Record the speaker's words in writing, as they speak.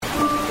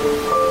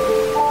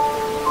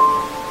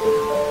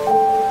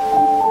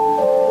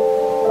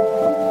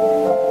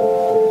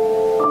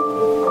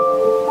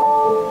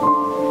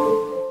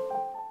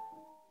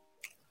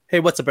Hey,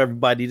 what's up,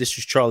 everybody? This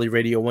is Charlie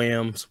Radio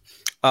Williams.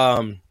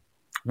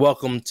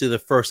 Welcome to the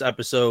first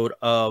episode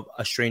of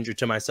A Stranger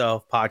to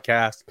Myself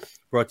podcast,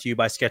 brought to you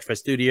by Sketchfest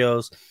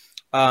Studios.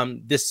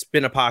 This has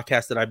been a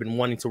podcast that I've been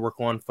wanting to work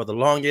on for the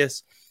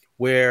longest,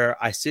 where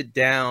I sit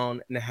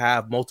down and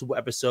have multiple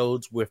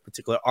episodes with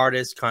particular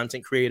artists,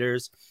 content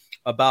creators,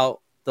 about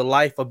the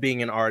life of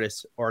being an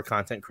artist or a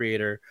content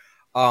creator,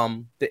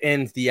 the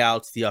ins, the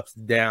outs, the ups,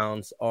 the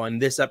downs. On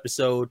this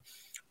episode,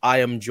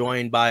 I am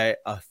joined by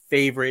a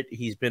favorite.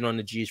 He's been on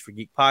the G's for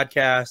Geek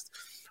podcast.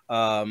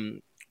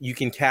 You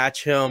can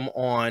catch him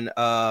on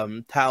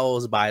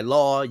Towels by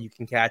Law. You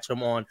can catch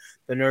him on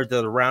the Nerds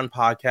of the Round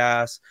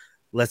podcast.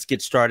 Let's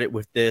get started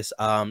with this.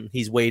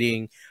 He's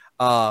waiting,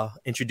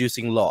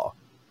 introducing Law.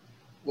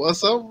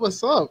 What's up?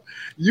 What's up?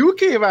 You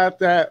came at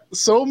that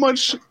so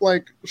much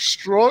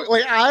strong.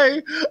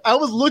 I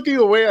was looking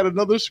away at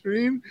another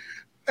screen,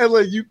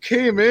 and you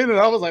came in, and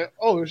I was like,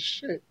 oh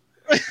shit.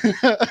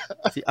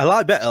 See, a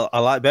lot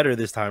better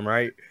this time,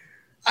 right?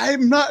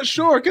 I'm not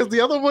sure because the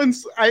other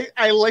ones,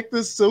 I like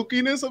the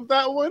silkiness of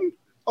that one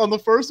on the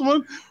first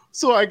one,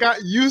 so I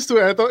got used to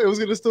it. I thought it was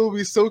gonna still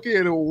be silky,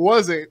 and it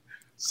wasn't.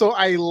 So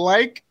I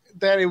like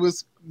that it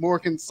was more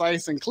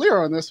concise and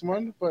clear on this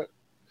one. But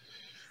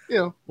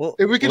well,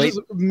 if we can just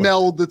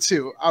meld the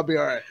two, I'll be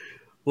all right.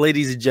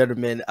 Ladies and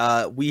gentlemen,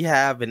 we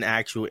have an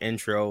actual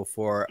intro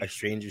for A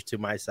Stranger to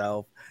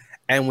Myself.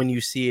 And when you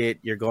see it,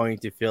 you're going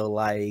to feel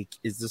like,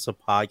 is this a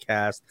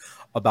podcast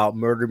about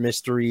murder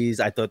mysteries?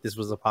 I thought this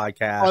was a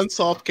podcast.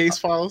 Unsolved case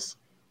files.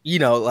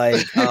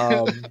 I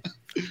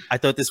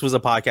thought this was a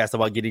podcast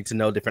about getting to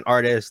know different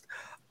artists.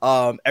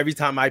 Every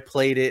time I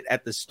played it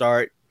at the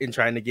start and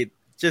trying to get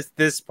just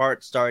this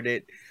part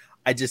started,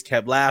 I just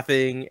kept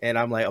laughing. And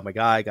I'm like, oh my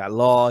God, I got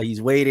Law.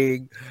 He's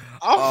waiting.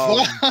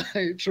 I'm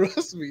fine.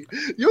 Trust me.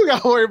 You don't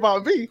got to worry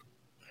about me.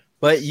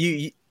 But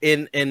you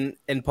in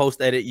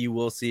post edit, you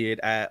will see it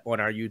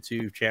on our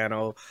YouTube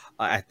channel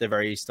at the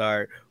very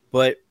start.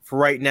 But for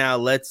right now,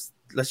 let's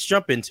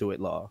jump into it,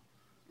 Law.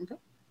 Okay.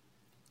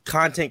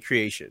 Content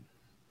creation.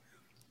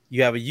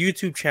 You have a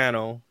YouTube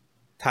channel,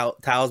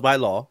 Towels by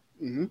Law.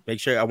 Mm-hmm.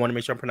 I want to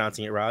make sure I'm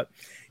pronouncing it right.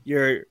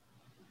 You're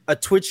a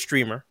Twitch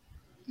streamer.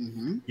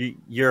 Mm-hmm.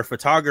 You're a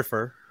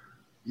photographer.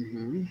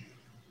 Mm-hmm.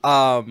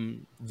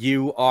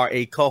 You are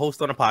a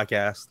co-host on a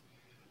podcast.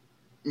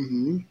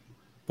 Mm-hmm.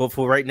 But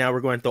for right now,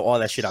 we're going to throw all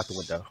that shit out the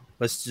window.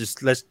 Let's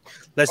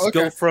okay.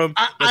 go from.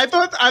 I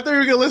thought you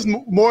were gonna list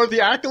more of the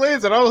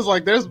accolades, and I was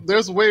like,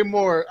 "There's way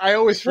more." I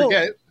always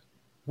forget.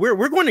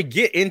 We're going to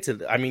get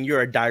into. I mean, you're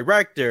a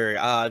director.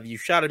 You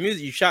shot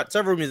you shot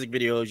several music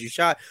videos. You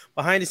shot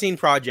behind the scene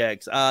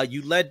projects.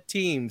 You led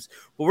teams.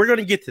 But we're going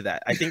to get to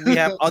that. I think we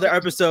have other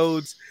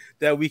episodes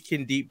that we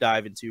can deep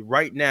dive into.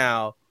 Right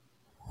now,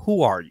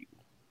 who are you?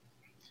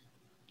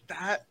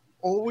 That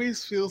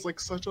always feels like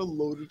such a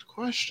loaded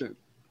question.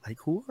 Like,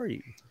 who are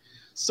you?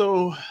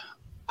 So,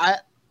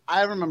 I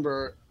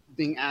remember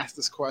being asked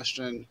this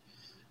question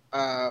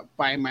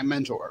by my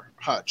mentor,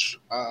 Hutch.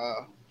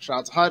 Shout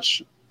out to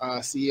Hutch,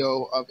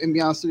 CEO of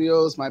Beyond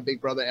Studios, my big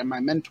brother and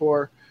my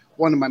mentor,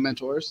 one of my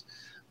mentors.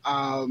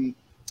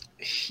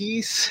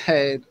 He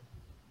said,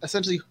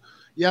 essentially,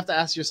 you have to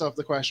ask yourself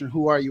the question,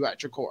 who are you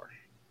at your core?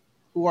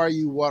 Who are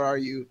you? What are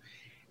you?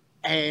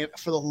 And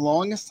for the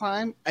longest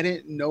time, I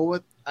didn't know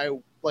what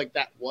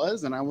that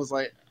was. And I was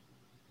like,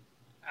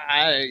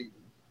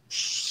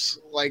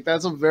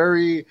 that's a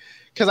very,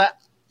 because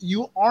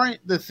you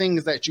aren't the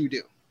things that you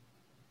do,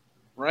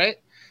 right?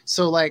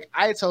 So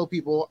I tell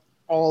people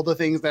all the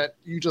things that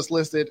you just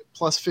listed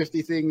plus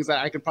 50 things that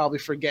I could probably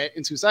forget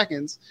in 2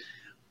 seconds,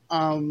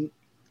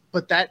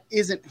 but that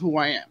isn't who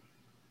I am.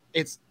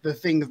 It's the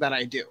things that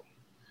I do.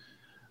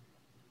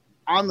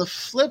 On the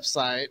flip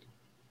side,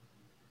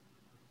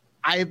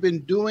 I've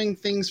been doing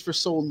things for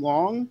so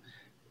long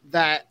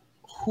that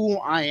who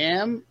I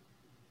am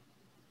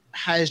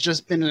has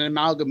just been an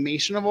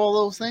amalgamation of all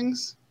those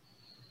things.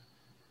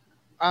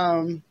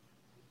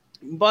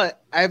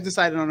 But I've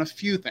decided on a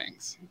few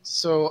things.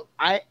 So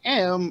I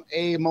am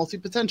a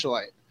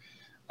multi-potentialite.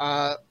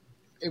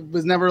 It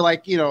was never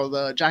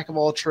the jack of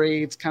all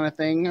trades kind of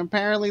thing.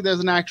 Apparently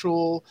there's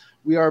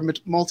we are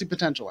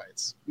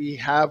multi-potentialites. We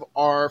have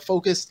our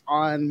focus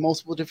on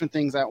multiple different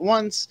things at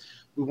once.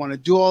 We want to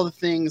do all the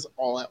things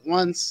all at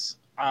once.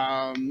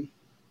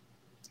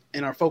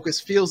 And our focus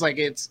feels like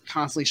it's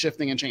constantly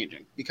shifting and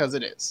changing because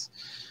it is.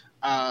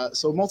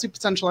 So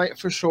multi-potentialite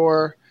for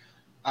sure.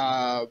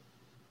 I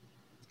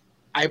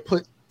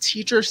put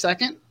teacher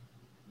second.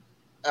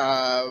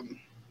 That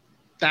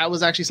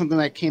was actually something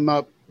that came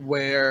up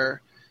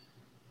where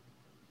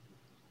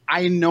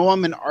I know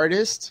I'm an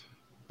artist,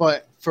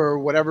 but for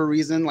whatever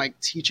reason,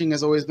 teaching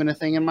has always been a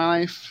thing in my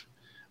life,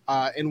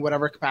 in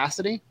whatever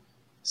capacity.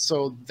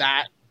 So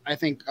that I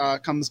think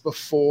comes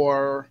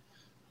before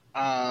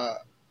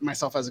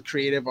myself as a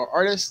creative or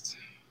artist.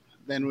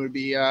 Then would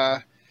be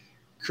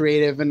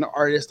creative and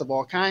artist of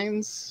all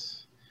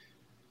kinds,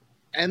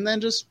 and then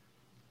just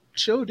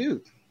chill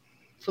dude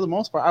for the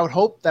most part. I would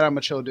hope that I'm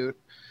a chill dude.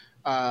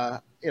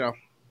 Are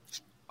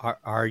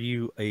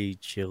you a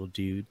chill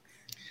dude?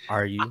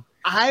 Are you?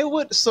 I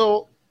would.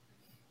 So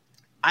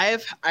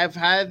I've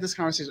had this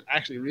conversation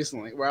actually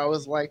recently where I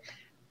was like,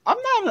 I'm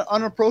not an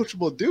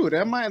unapproachable dude,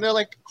 am I? And they're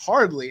like,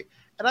 hardly.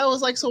 And I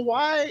was like, so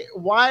why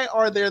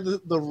are there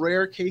the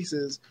rare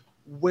cases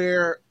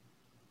where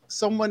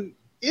someone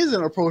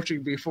isn't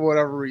approaching me for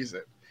whatever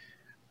reason?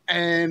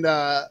 And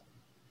I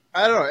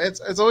don't know.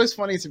 It's always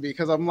funny to me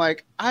because I'm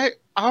like,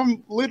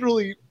 I'm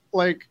literally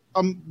like,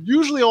 I'm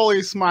usually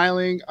always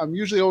smiling. I'm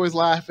usually always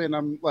laughing.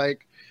 I'm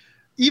like,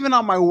 even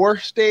on my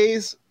worst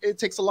days, it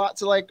takes a lot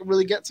to like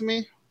really get to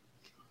me.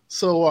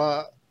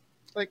 So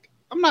like,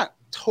 I'm not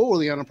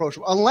totally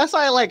unapproachable unless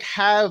I like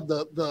have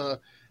the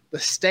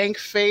stank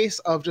face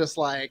of just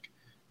like,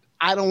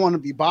 I don't want to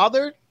be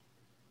bothered.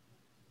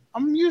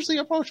 I'm usually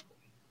approachable.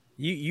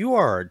 You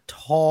are a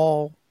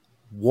tall,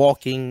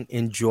 walking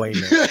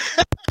enjoyment.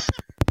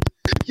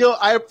 Yo,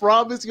 I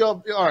promise you.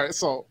 All right.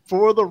 So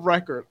for the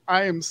record,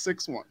 I am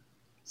 6'1",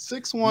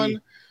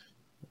 6'1",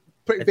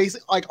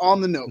 basically like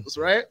on the nose,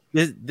 right?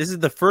 This is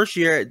the first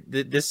year.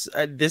 This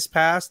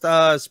past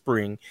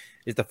spring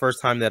is the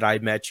first time that I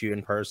met you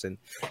in person,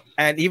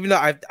 and even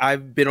though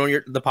I've been on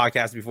the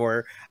podcast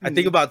before, I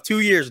think about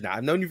 2 years now.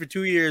 I've known you for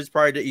 2 years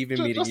prior to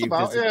even meeting you.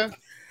 About, yeah.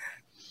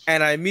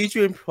 And I meet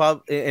you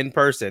in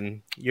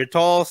person. You're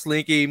tall,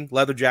 slinky,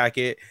 leather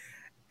jacket,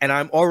 and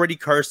I'm already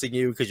cursing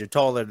you because you're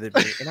taller than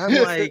me. And I'm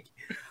like,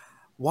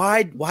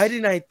 why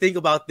didn't I think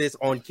about this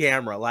on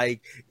camera?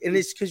 Like, and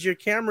it's because your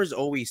camera's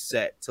always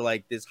set to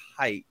like this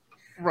height,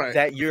 right?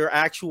 That your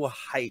actual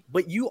height,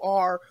 but you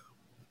are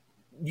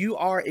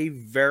a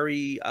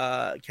very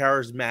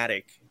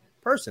charismatic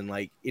person.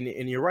 Like,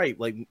 and you're right.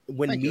 Like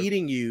when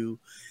meeting you,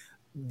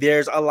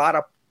 there's a lot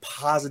of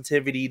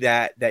positivity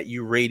that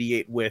you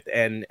radiate with,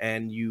 and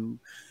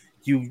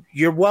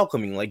you're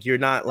welcoming. Like, you're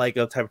not like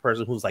a type of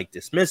person who's like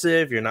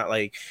dismissive. You're not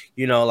like,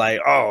 like,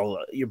 oh,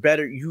 you're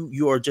better.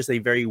 You are just a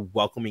very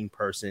welcoming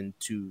person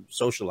to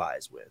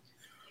socialize with.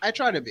 I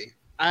try to be.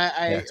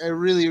 I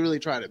really, really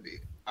try to be.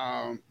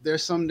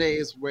 There's some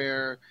days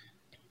where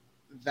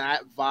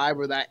that vibe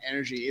or that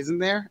energy isn't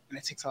there, and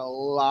it takes a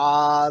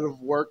lot of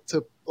work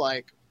to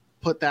like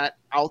put that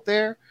out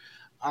there.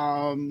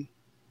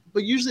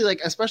 But usually,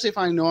 like, especially if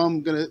I know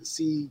I'm gonna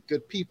see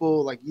good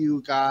people, like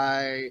you,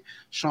 Guy,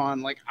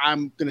 Sean, like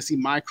I'm gonna see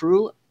my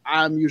crew,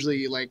 I'm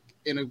usually like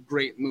in a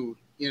great mood,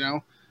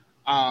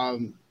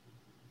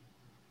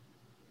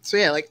 So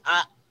yeah, like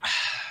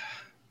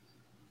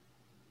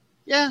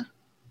yeah.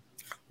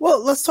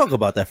 Well, let's talk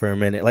about that for a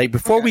minute. Like,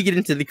 before we get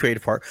into the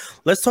creative part,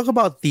 let's talk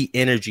about the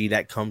energy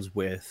that comes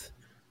with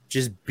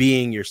just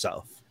being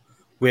yourself,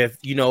 with,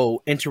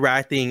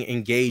 interacting,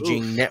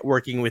 engaging,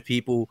 networking with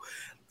people.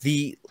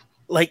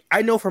 Like,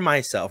 I know for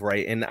myself,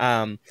 right? And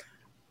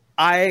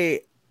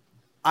I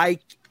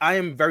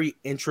am very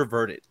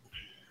introverted.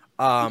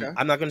 I'm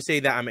not going to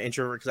say that I'm an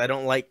introvert because I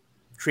don't like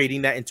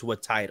creating that into a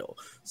title.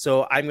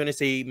 So I'm going to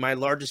say my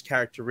largest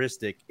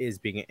characteristic is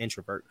being an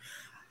introvert.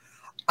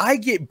 I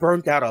get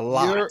burnt out a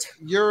lot.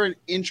 You're an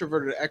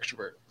introverted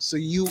extrovert. So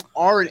you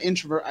are an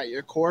introvert at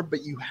your core,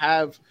 but you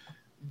have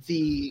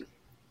the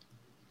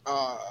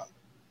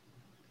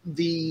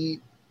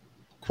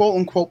quote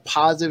unquote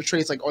positive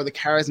traits, like, or the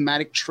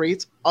charismatic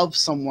traits of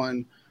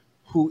someone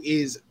who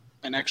is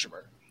an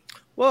extrovert.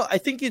 Well, I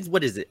think it's,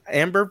 what is it,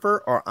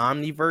 ambivert or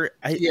omnivert?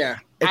 I think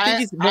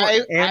it's more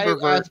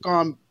ambivert. I've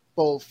gone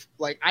both.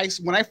 Like,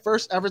 when I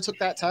first ever took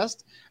that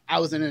test, I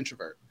was an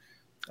introvert.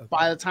 Okay.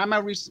 By the time I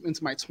reached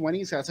into my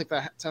 20s, I took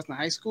that test in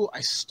high school, I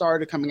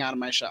started coming out of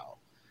my shell.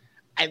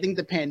 I think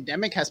the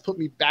pandemic has put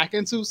me back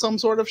into some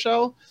sort of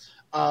shell,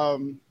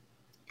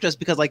 just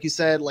because, like you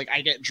said, like I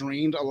get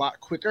drained a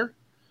lot quicker.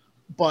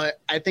 But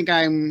I think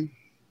I'm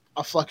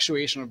a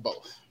fluctuation of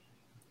both.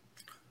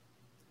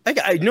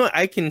 I know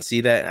I can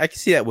see that. I can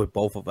see that with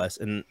both of us,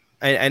 and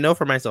I know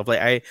for myself,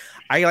 like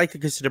I like to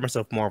consider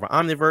myself more of an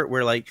omnivert,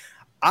 where like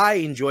I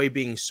enjoy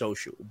being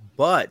social,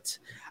 but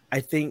I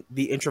think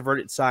the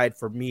introverted side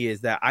for me is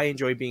that I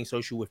enjoy being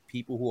social with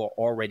people who are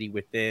already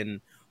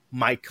within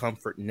my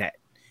comfort net.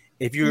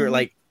 If you're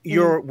like,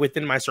 you're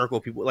within my circle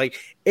of people, like,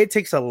 it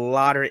takes a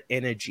lot of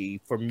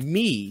energy for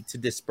me to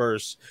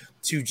disperse,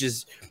 to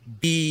just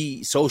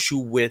be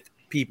social with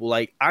people.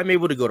 Like, I'm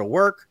able to go to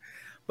work,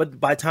 but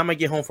by the time I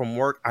get home from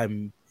work,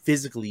 I'm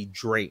physically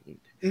drained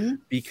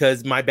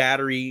because my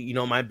battery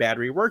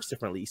works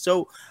differently.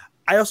 So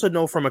I also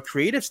know from a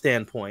creative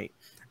standpoint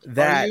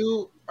that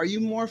are you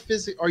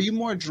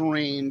more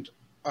drained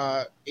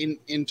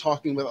in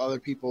talking with other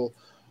people,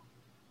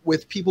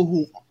 with people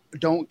who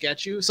don't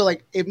get you? So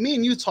like, if me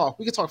and you talk,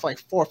 we could talk for like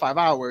 4 or 5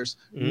 hours,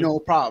 no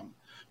problem.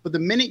 But the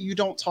minute you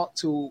don't talk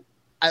to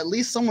at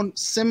least someone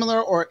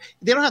similar, or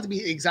they don't have to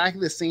be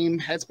exactly the same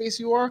headspace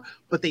you are,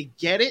 but they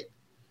get it,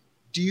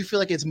 do you feel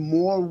like it's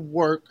more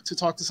work to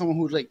talk to someone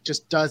who like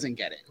just doesn't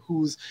get it,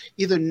 who's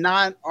either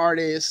not an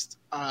artist,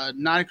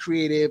 not a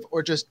creative,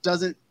 or just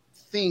doesn't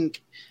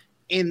think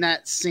in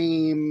that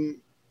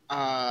same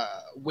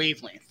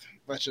wavelength?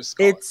 Let's just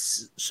call it.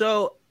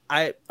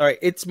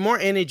 It's more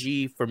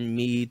energy for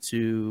me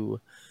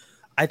to,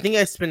 I think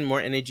I spend more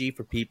energy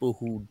for people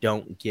who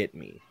don't get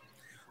me.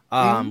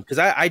 Because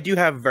I do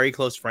have very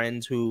close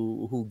friends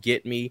who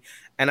get me,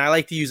 and I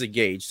like to use a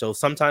gauge. So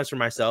sometimes for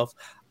myself,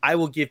 I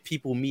will give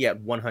people me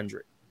at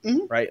 100.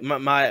 Right,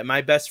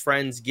 my best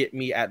friends get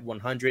me at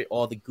 100,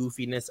 all the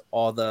goofiness,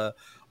 all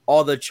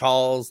the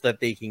Charles that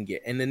they can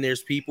get. And then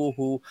there's people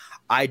who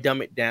I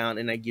dumb it down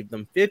and I give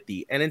them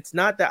 50. And it's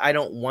not that I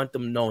don't want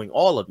them knowing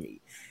all of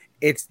me.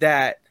 It's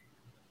that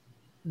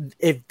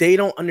if they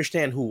don't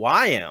understand who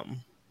I am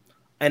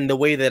and the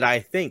way that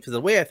I think, because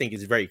the way I think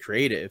is very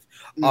creative,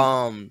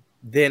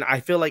 then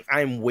I feel like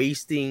I'm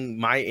wasting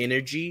my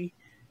energy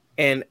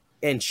and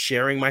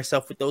sharing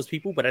myself with those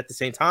people. But at the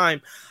same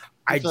time,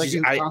 I feel like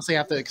you constantly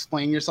have to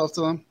explain yourself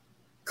to them.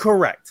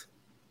 Correct.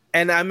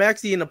 And I'm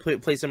actually in a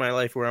place in my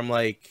life where I'm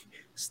like,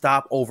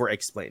 stop over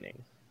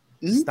explaining.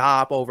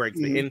 Stop over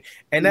explaining.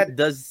 And that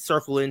does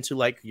circle into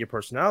like your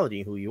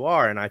personality, who you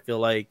are. And I feel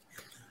like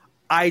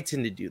I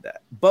tend to do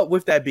that. But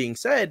with that being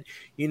said,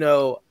 you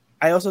know,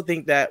 I also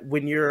think that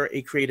when you're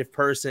a creative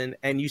person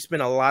and you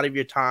spend a lot of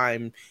your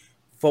time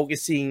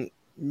focusing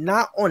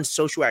not on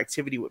social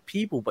activity with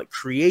people, but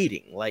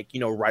creating, like, you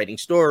know, writing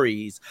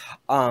stories,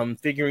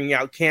 figuring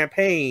out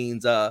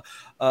campaigns,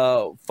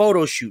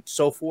 photo shoots,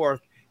 so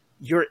forth,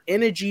 your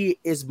energy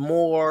is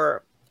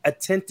more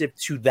attentive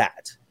to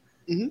that.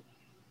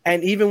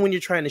 And even when you're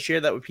trying to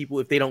share that with people,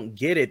 if they don't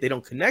get it, they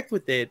don't connect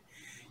with it,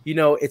 you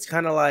know, it's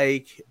kind of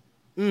like,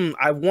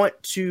 I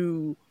want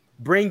to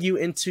bring you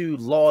into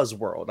Law's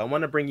world. I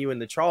want to bring you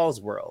into Charles'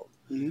 world.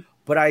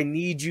 But I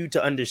need you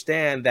to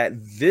understand that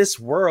this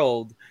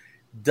world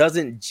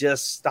doesn't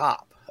just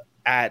stop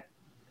at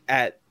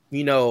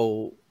you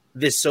know,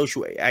 this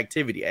social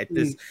activity at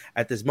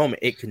this moment.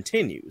 It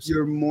continues.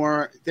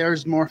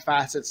 There's more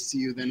facets to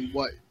you than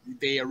what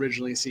they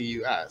originally see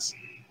you as.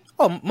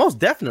 Oh, most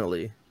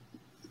definitely.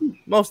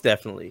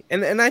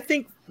 And I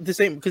think the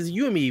same, because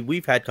you and me,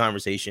 we've had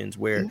conversations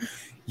where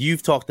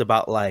you've talked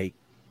about like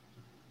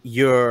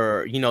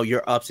your, you know,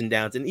 your ups and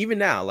downs, and even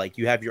now, like,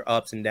 you have your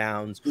ups and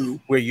downs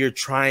where you're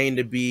trying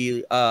to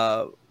be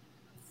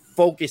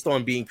focused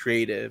on being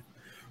creative.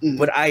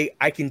 But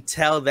I can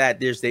tell that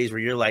there's days where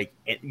you're like,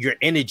 your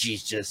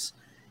energy's just,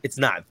 it's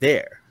not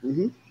there.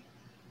 And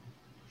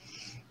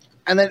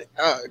then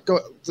go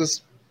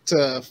just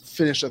to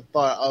finish a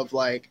thought of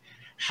like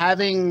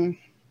having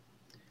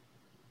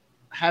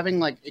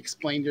like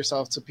explained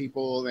yourself to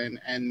people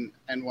and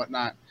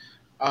whatnot.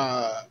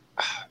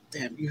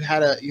 Damn, you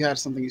had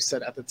something you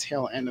said at the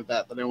tail end of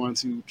that I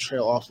wanted to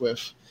trail off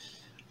with.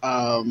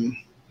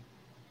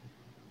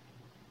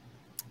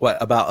 What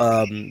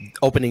about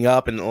opening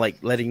up and like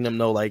letting them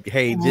know, like,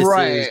 hey, this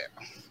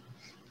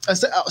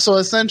is so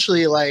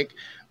essentially, like,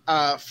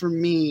 for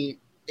me,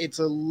 it's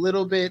a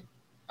little bit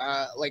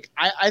like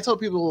I tell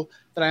people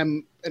that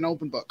I'm an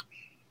open book.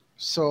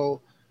 So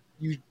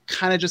you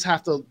kind of just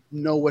have to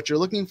know what you're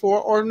looking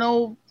for, or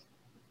know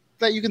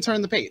that you can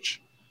turn the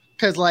page.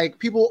 Because like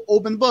people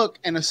open the book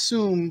and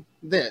assume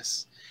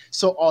this.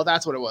 So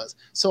that's what it was.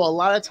 So a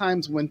lot of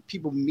times when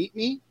people meet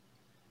me,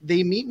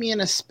 they meet me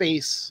in a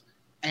space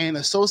and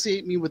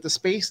associate me with the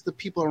space, the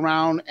people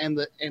around, and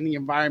the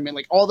environment,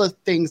 like all the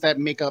things that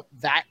make up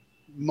that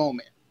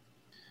moment.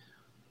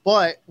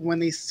 But when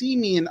they see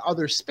me in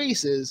other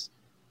spaces,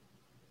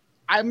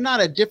 I'm not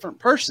a different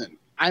person.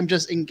 I'm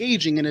just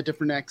engaging in a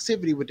different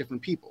activity with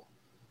different people.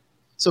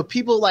 So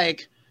people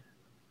like,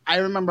 I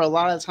remember a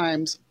lot of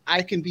times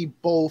I can be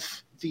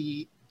both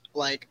the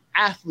like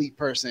athlete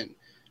person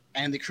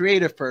and the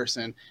creative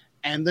person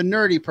and the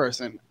nerdy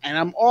person, and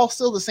I'm all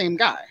still the same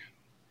guy.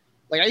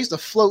 Like I used to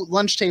float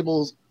lunch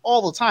tables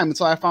all the time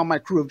until I found my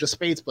crew of just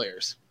spades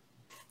players,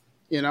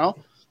 you know?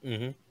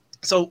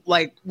 So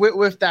like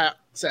with that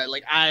said,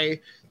 like I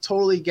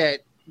totally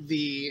get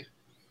the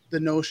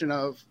notion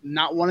of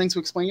not wanting to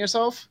explain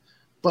yourself,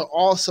 but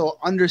also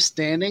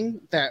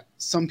understanding that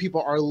some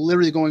people are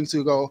literally going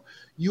to go,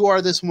 you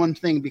are this one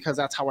thing because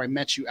that's how I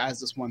met you, as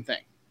this one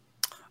thing.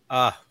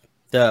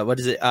 What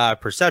is it?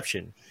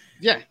 Perception.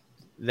 Yeah.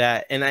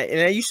 That, and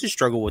I used to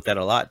struggle with that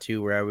a lot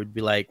too, where I would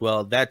be like,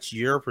 well, that's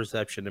your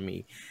perception of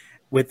me,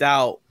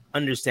 without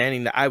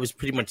understanding that I was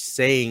pretty much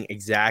saying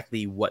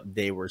exactly what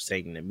they were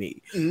saying to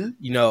me.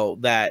 You know,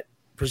 that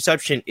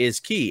perception is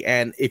key.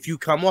 And if you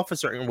come off a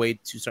certain way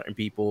to certain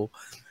people,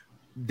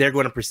 they're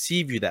going to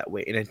perceive you that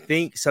way. And I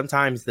think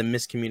sometimes the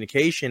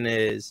miscommunication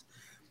is,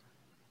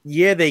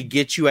 yeah, they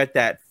get you at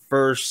that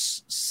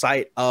first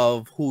sight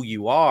of who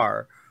you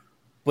are,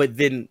 but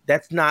then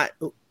it's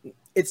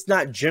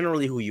not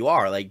generally who you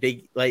are. Like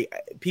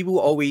people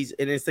always,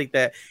 and it's like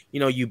that, you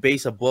know, you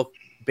base a book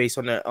based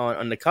on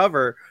the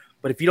cover,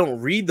 but if you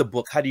don't read the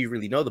book, how do you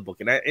really know the book?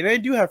 And I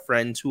do have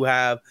friends who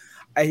have,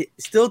 I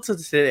still to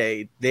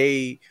today,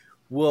 they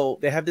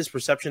have this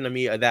perception of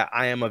me that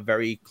I am a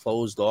very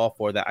closed off,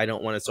 or that I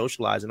don't want to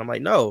socialize. And I'm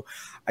like, no,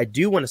 I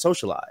do want to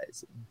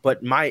socialize,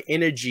 but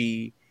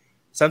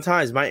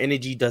sometimes my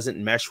energy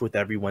doesn't mesh with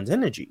everyone's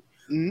energy.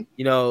 You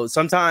know,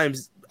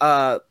 sometimes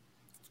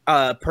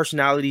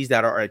personalities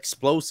that are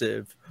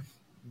explosive,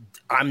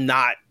 I'm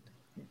not,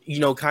 you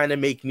know, kind of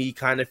make me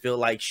kind of feel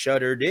like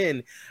shuttered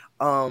in.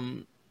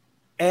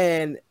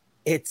 And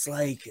it's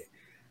like,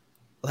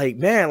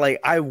 man, like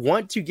I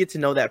want to get to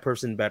know that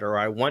person better, or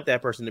I want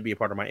that person to be a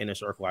part of my inner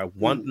circle. I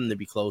want them to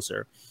be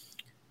closer.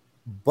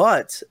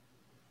 But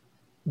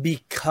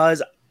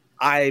because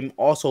I'm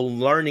also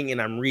learning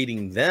and I'm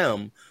reading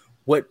them,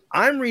 what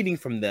I'm reading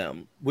from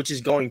them, which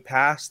is going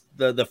past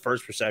the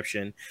first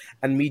perception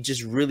and me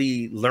just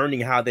really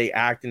learning how they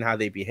act and how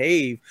they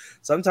behave,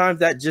 sometimes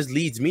that just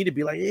leads me to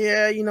be like,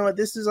 yeah, you know what,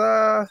 this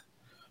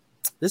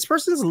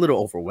person's a little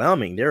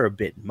overwhelming. They're a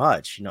bit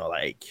much, you know,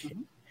 like,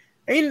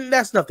 and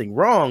that's nothing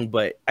wrong,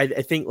 but I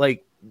think,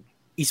 like,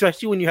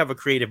 especially when you have a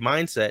creative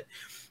mindset,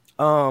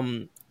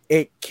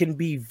 it can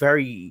be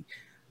very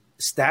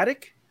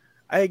static,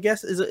 I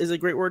guess is a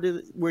great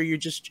word, where you're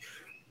just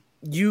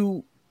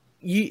you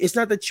it's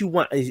not that you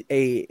want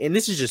a and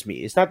this is just me,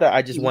 it's not that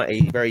I just want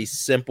a very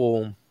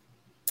simple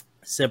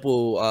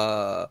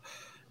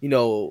you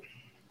know,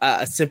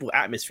 a simple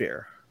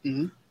atmosphere.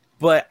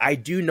 But I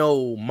do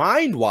know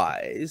mind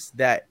wise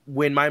that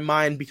when my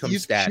mind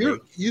becomes static,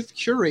 you've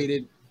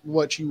curated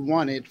what you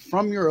wanted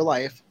from your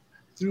life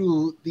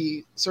through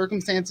the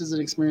circumstances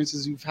and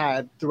experiences you've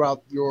had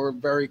throughout your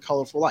very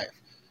colorful life.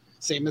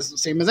 Same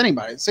as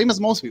anybody, same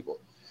as most people.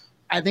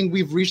 I think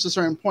we've reached a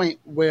certain point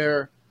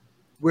where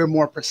we're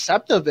more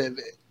perceptive of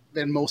it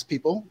than most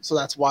people. So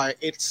that's why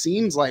it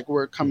seems like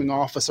we're coming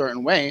off a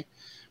certain way,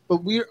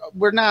 but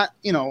we're not,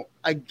 you know,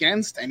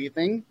 against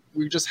anything.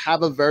 We just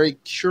have a very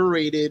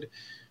curated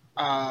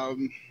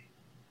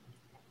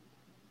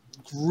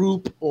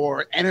group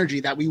or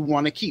energy that we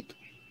want to keep.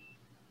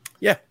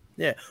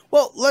 Yeah.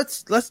 Well,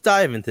 let's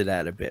dive into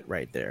that a bit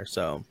right there.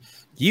 So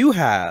you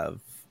have,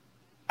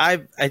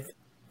 and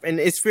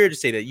it's fair to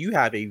say that you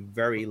have a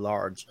very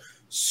large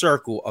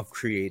circle of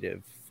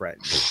creative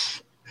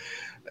friends.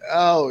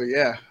 Oh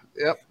yeah.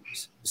 Yep.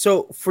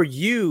 So for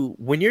you,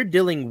 when you're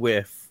dealing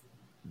with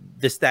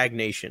the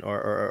stagnation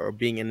or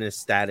being in a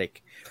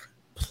static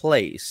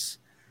place,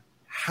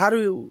 how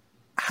do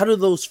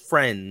those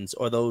friends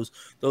or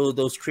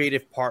those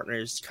creative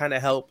partners kind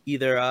of help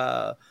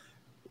either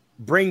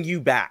bring you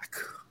back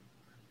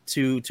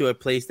to a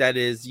place that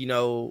is, you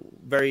know,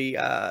 very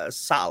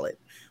solid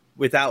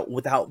without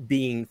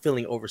feeling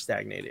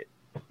overstagnated?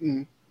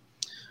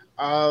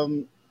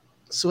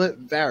 So it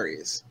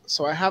varies.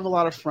 So I have a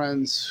lot of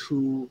friends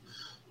who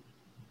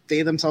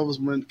they themselves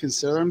wouldn't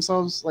consider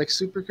themselves like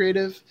super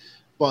creative,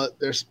 but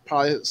there's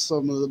probably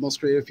some of the most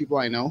creative people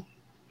I know.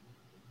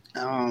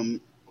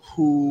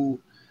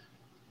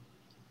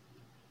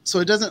 So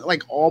it doesn't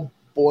like all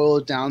boil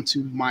down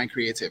to my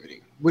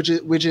creativity, which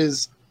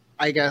is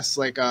I guess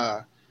like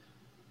an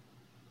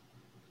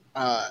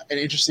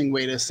interesting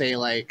way to say,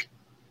 like,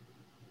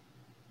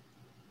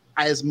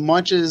 as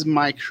much as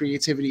my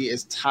creativity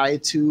is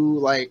tied to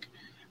like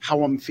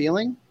how I'm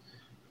feeling,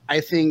 I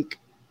think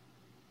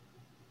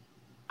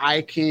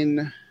I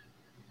can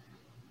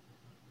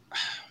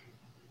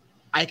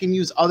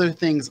use other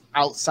things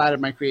outside of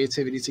my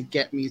creativity to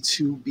get me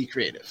to be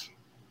creative.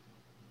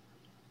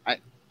 And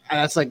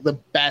that's like the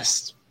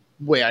best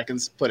way I can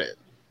put it.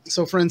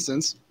 So for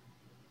instance,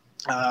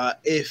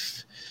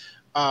 if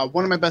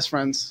one of my best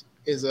friends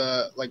is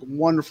a like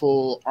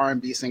wonderful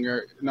R&B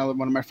singer, another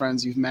one of my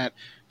friends you've met,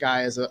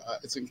 guy,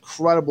 it's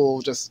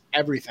incredible, just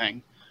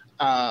everything.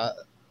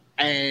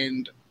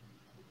 And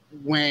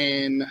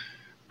when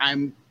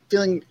I'm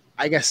feeling,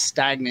 I guess,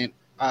 stagnant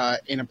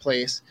in a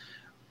place,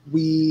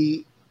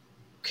 we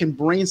can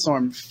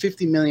brainstorm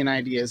 50 million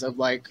ideas of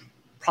like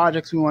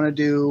projects we want to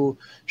do,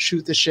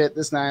 shoot the shit,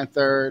 this, that, and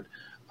third.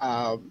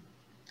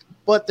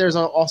 But there's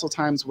also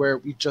times where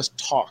we just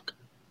talk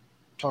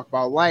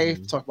about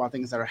life, talk about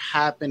things that are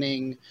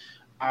happening,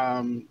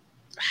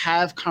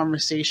 have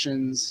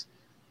conversations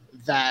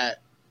that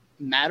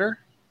matter.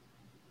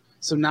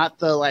 So not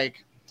the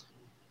like,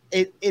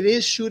 it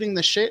is shooting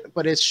the shit,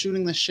 but it's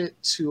shooting the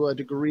shit to a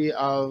degree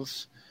of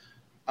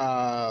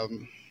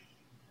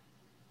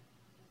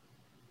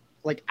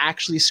like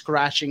actually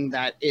scratching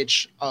that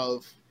itch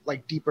of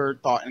like deeper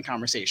thought and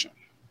conversation.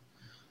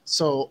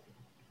 So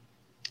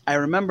I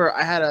remember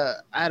I had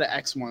an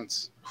ex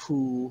once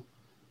who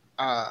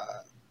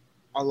a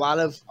lot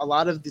of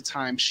the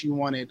time she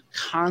wanted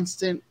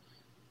constant,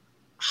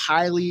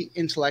 highly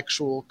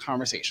intellectual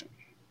conversation.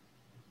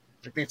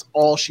 Like that's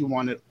all she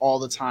wanted all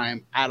the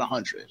time at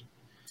 100.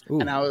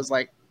 And I was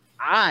like,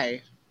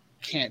 I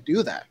can't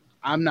do that.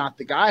 I'm not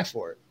the guy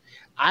for it.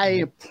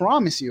 I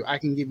promise you I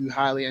can give you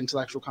highly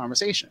intellectual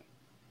conversation.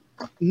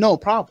 No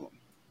problem.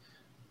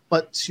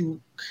 But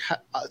to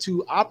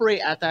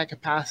operate at that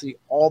capacity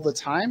all the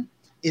time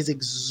is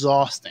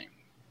exhausting.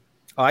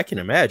 Oh, I can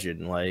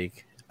imagine.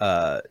 Like,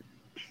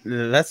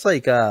 that's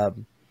like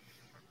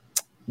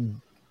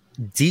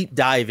deep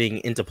diving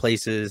into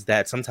places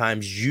that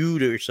sometimes you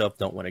to yourself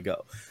don't want to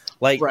go.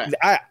 Like, right.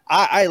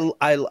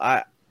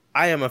 I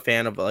am a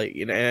fan of, like,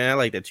 you know, and I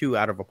like that too,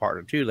 out of a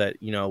partner too, that,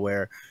 you know,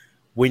 where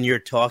when you're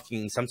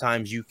talking,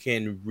 sometimes you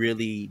can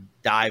really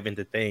dive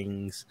into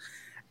things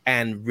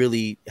and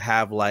really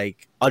have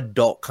like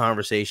adult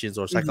conversations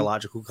or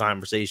psychological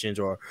conversations,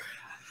 or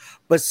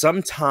But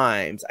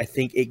sometimes I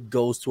think it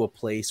goes to a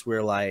place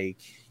where, like,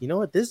 you know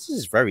what, this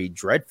is very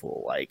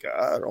dreadful. Like,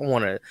 I don't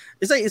want to.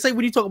 It's like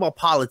when you talk about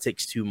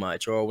politics too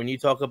much, or when you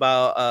talk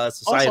about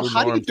societal Also,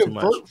 how do you norms too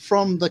much. divert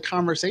from the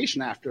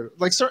conversation after?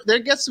 Like, there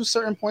gets to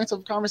certain points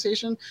of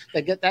conversation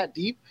that get that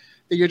deep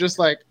that you're just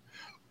like,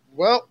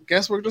 well,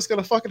 guess we're just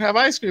gonna fucking have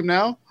ice cream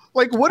now.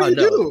 Like, what do you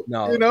do?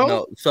 No, you know?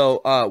 no.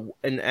 So,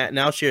 and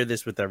I'll share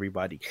this with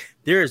everybody.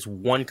 There is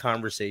one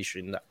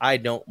conversation that I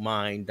don't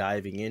mind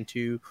diving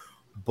into,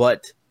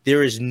 but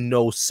there is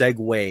no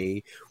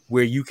segue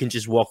where you can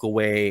just walk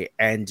away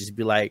and just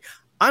be like,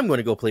 I'm going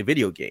to go play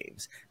video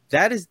games.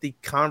 That is the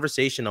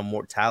conversation on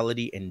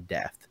mortality and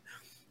death.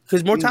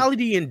 Because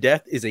mortality and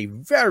death is a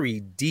very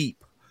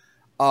deep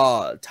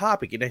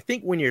topic. And I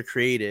think when you're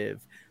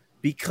creative,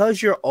 because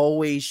you're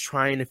always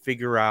trying to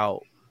figure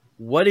out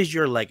what is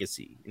your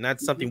legacy, and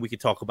that's something we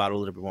could talk about a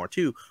little bit more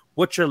too.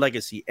 What's your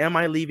legacy? Am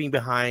I leaving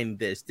behind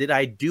this? Did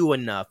I do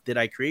enough? Did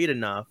I create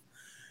enough?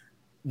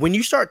 When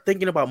you start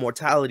thinking about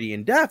mortality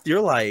and death,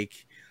 you're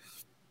like,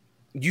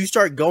 you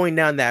start going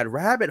down that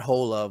rabbit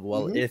hole of,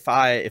 well, if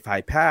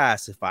I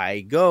pass, if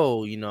I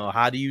go, you know,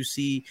 how do you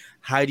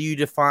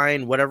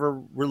define whatever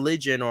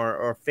religion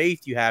or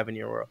faith you have in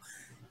your world?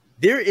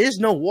 There is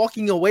no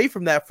walking away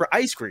from that for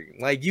ice cream.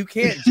 Like, you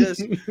can't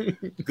just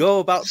go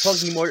about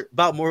talking more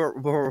about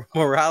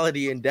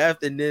morality and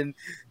death and then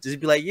just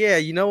be like, yeah,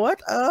 you know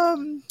what?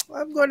 I'm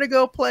going to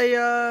go play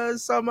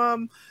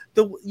some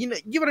you know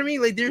what I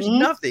mean? Like, there's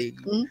nothing.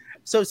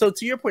 So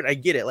to your point, I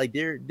get it. Like,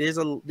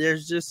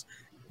 there's just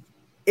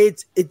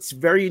it's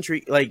very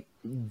intriguing. Like,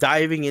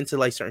 diving into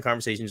like certain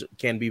conversations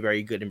can be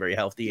very good and very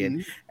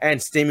healthy and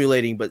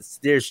stimulating, but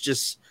there's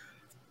just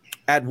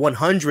at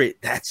 100,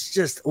 that's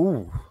just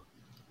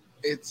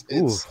it's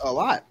a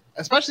lot,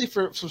 especially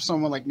for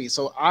someone like me.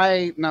 So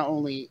I not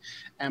only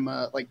am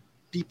a like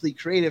deeply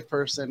creative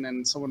person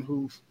and someone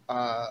who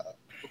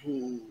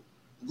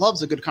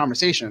loves a good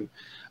conversation,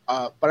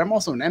 but I'm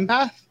also an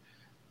empath,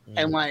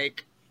 and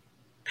like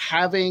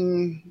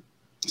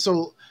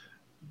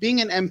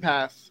being an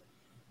empath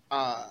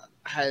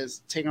has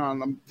taken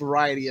on a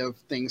variety of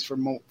things for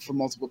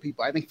multiple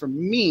people. I think for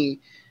me,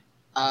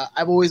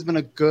 I've always been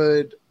a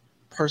good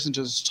person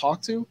to just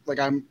talk to. Like,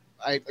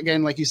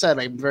 again, like you said,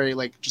 I'm very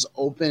like just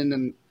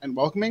open and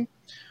welcoming,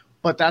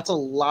 but that's a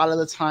lot of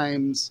the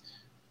times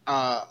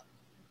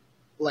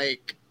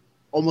like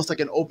almost like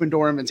an open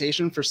door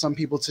invitation for some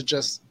people to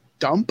just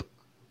dump,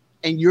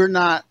 and you're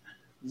not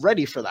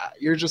ready for that.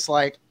 You're just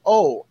like,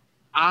 oh,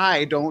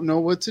 I don't know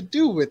what to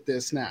do with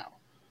this now.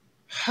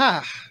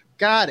 Ha,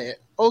 got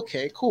it.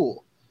 Okay,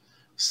 cool.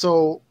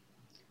 So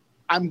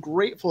I'm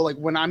grateful, like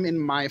when I'm in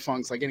my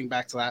funks, like getting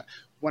back to that,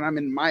 when I'm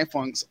in my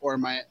funks or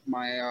my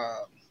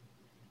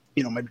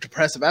you know, my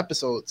depressive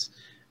episodes,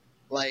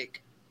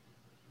 like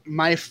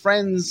my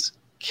friends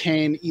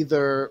can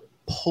either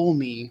pull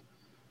me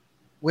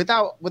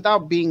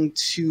without being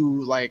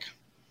too like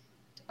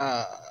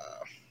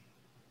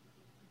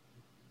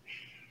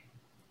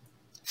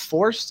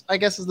forced, I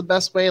guess is the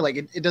best way. Like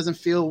it doesn't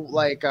feel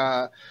like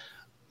a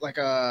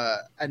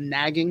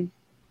nagging.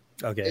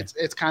 Okay.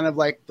 It's kind of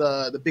like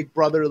the big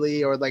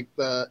brotherly or like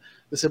the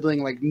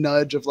sibling like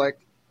nudge of like,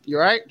 you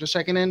all right? Just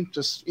checking in.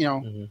 Just, you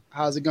know,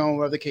 how's it going?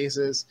 Whatever the case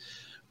is.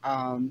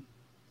 And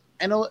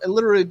it'll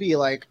literally be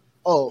like,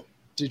 oh,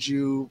 did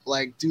you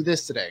like do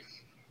this today?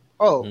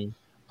 Oh,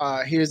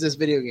 here's this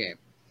video game.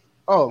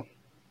 Oh,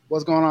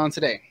 what's going on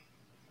today?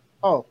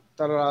 Oh,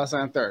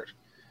 second, third.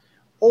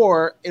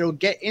 Or it'll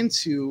get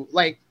into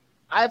like,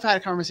 I've had a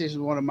conversation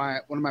with one of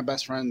my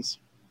best friends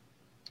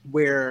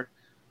where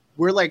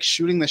we're like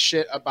shooting the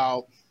shit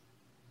about,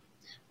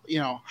 you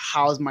know,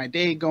 how's my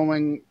day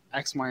going,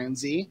 X, Y, and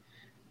Z.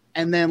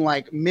 And then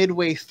like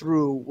midway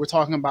through, we're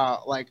talking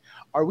about like,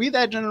 are we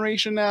that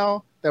generation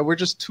now that we're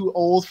just too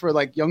old for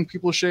like young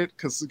people shit?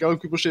 Because young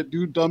people shit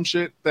do dumb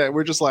shit that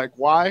we're just like,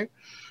 why?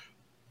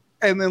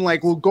 And then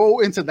like we'll go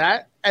into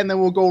that, and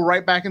then we'll go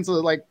right back into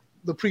like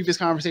the previous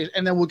conversation,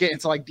 and then we'll get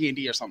into like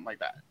D&D or something like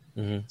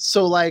that.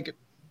 So like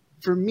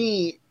for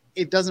me,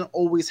 it doesn't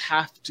always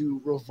have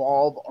to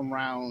revolve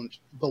around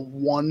the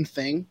one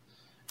thing,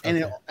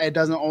 and it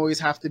doesn't always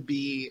have to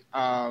be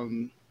a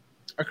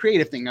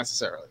creative thing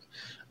necessarily.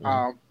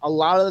 A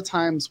lot of the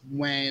times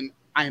when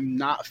I'm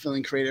not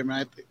feeling creative, and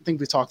I think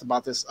we talked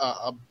about this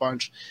a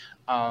bunch,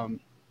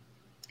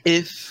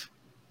 if,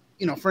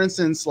 you know, for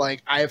instance,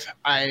 like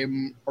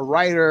I'm a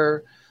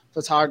writer,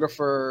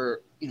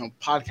 photographer, you know,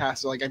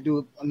 podcaster, like I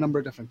do a number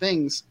of different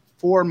things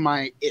for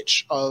my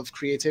itch of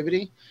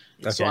creativity.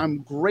 So I'm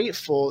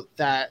grateful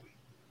that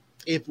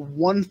if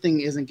one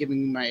thing isn't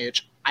giving me my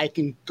itch, I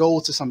can go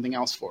to something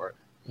else for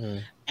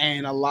it.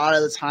 And a lot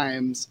of the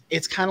times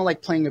it's kind of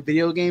like playing a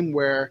video game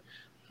where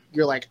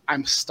you're like,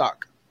 I'm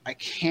stuck. I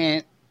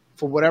can't,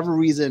 for whatever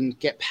reason,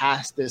 get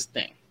past this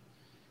thing.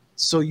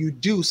 So you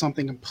do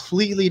something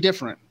completely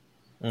different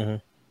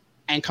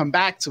and come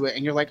back to it,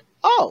 and you're like,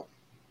 oh,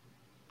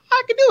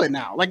 I can do it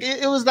now. Like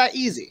it was that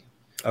easy.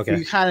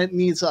 You kind of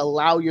need to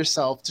allow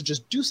yourself to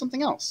just do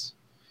something else.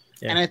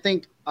 And I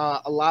think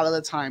a lot of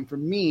the time for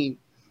me,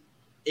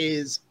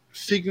 is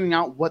figuring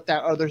out what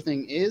that other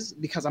thing is,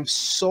 because I'm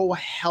so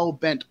hell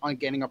bent on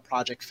getting a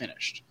project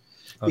finished.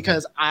 Okay.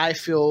 Because I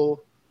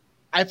feel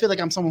like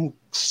I'm someone who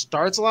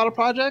starts a lot of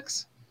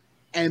projects,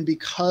 and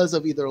because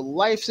of either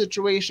life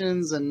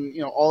situations and,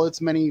 you know, all its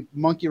many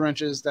monkey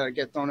wrenches that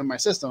get thrown in my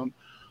system,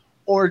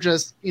 or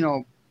just, you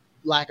know,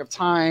 lack of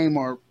time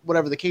or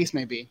whatever the case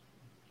may be,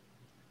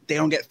 they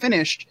don't get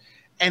finished.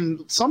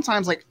 And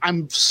sometimes, like,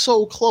 I'm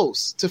so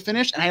close to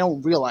finish and I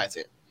don't realize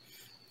it.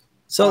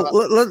 So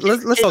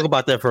let's talk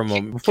about that for a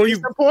moment. Before you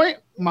the point,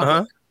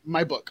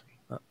 my book.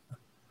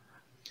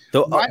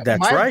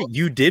 That's right.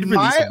 You did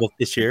release a book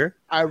this year.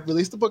 I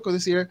released a book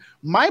this year.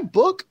 My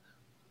book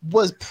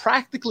was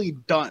practically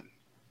done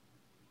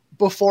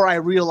before I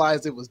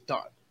realized it was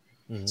done.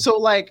 Mm-hmm. So,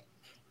 like,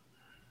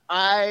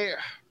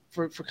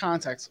 for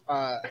context,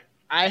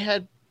 I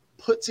had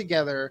put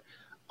together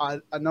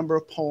a number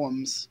of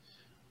poems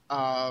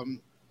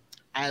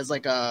as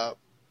like a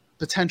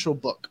potential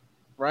book,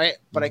 right?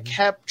 But I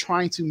kept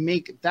trying to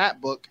make that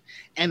book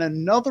and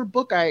another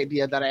book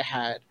idea that I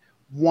had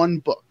one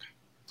book.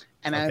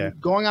 And I'm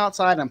going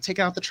outside, I'm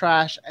taking out the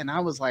trash, and I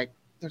was like,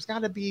 there's got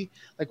to be,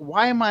 like,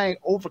 why am I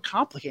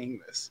overcomplicating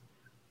this?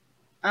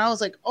 And I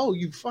was like, oh,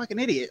 you fucking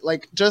idiot.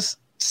 Like, just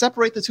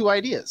separate the two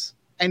ideas,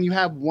 and you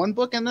have one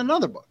book and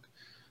another book.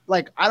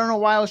 Like, I don't know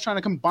why I was trying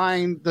to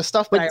combine the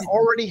stuff that I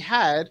already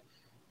had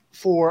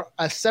for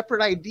a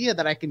separate idea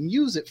that I can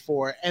use it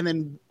for, and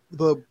then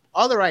the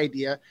other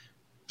idea,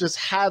 just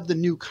have the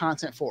new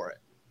content for it.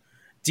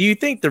 Do you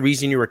think the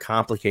reason you were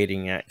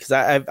complicating it, because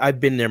I've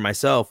been there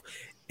myself,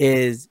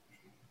 is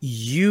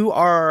you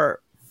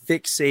are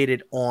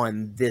fixated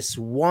on this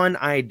one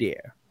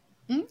idea,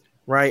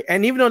 right?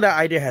 And even though that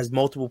idea has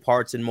multiple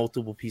parts and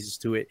multiple pieces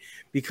to it,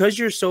 because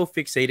you're so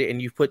fixated and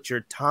you put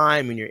your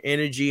time and your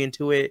energy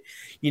into it,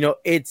 you know,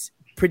 it's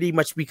pretty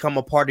much become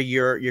a part of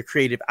your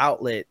creative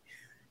outlet.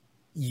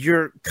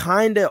 You're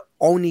kind of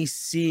only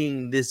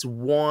seeing this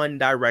one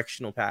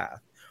directional path.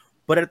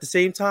 But at the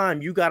same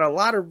time, you got a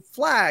lot of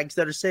flags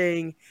that are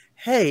saying,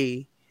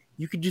 hey,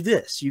 you could do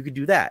this, you could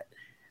do that.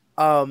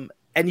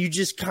 And you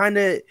just kind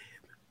of,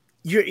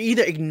 you're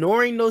either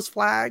ignoring those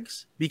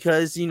flags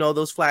because, you know,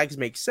 those flags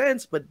make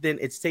sense, but then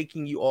it's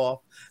taking you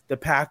off the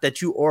path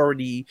that you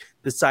already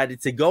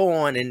decided to go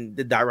on in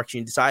the direction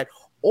you decide,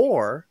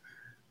 or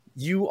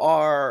you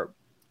are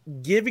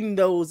giving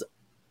those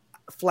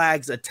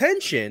flags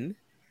attention,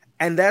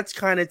 and that's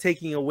kind of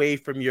taking away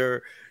from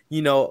your,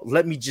 you know,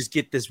 let me just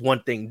get this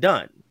one thing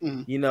done,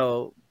 you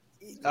know?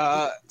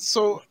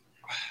 So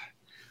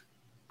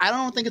I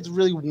don't think it's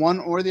really one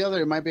or the other.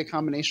 It might be a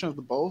combination of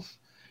the both,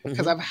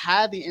 because I've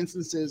had the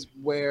instances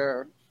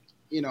where,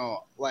 you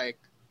know, like,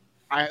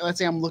 let's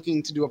say I'm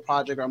looking to do a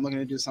project or I'm looking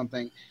to do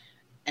something,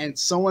 and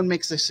someone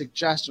makes a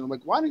suggestion,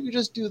 like, why don't you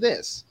just do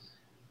this?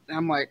 And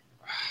I'm like,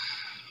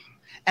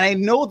 and I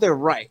know they're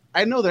right.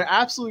 I know they're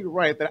absolutely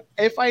right that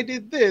if I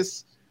did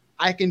this,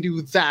 I can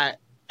do that.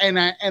 And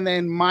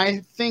then my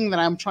thing that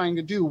I'm trying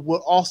to do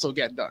will also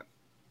get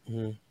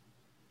done.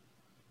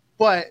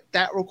 But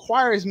that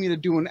requires me to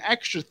do an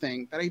extra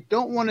thing that I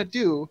don't want to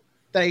do,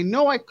 that I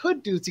know I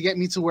could do to get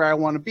me to where I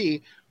want to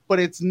be, but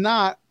it's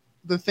not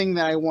the thing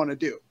that I want to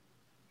do.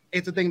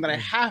 It's a thing that I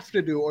have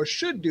to do or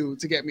should do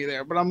to get me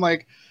there. But I'm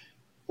like,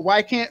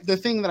 why can't the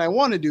thing that I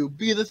want to do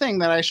be the thing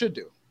that I should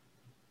do?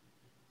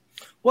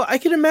 Well, I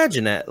can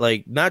imagine that,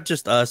 like, not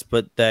just us,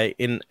 but that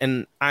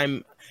and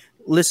I'm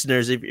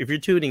listeners, if you're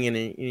tuning in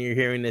and you're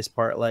hearing this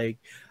part, like,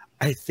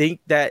 I think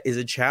that is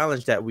a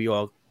challenge that we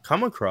all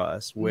come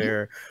across,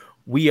 where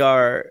we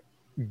are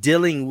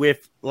dealing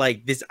with,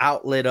 like, this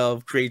outlet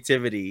of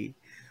creativity,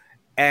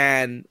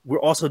 and we're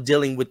also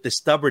dealing with the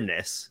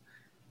stubbornness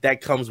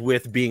that comes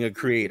with being a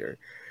creator.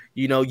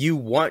 You know, you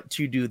want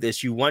to do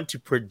this, you want to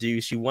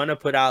produce, you want to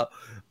put out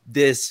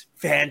this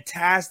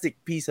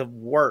fantastic piece of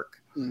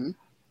work.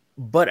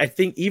 But I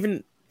think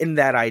even in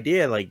that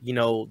idea, like, you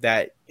know,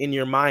 that in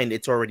your mind,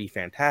 it's already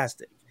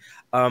fantastic.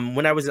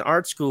 When I was in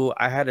art school,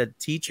 I had a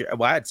teacher,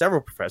 well, I had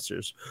several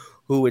professors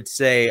who would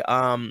say,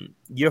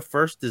 your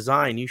first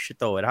design, you should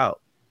throw it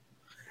out.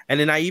 And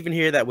then I even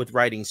hear that with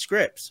writing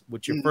scripts,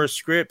 with your first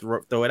script,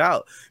 throw it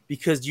out,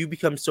 because you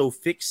become so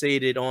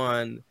fixated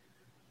on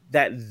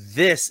that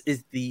this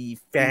is the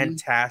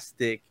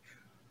fantastic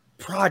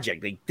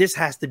project. Like, this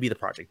has to be the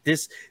project.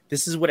 This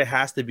is what it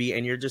has to be.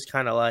 And you're just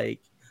kind of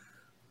like,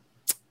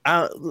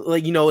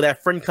 like, you know,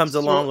 that friend comes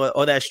along,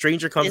 or that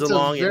stranger comes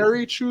along. It's a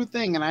very true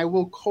thing, and I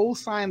will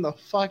co-sign the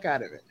fuck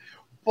out of it.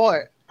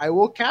 But I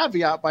will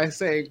caveat by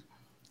saying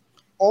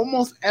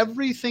almost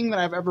everything that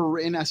I've ever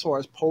written as far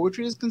as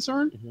poetry is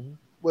concerned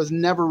was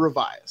never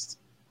revised.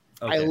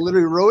 I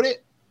literally wrote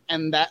it,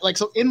 and that, like,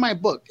 so in my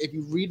book, if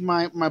you read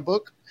my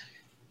book,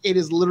 it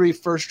is literally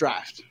first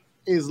draft.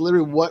 It is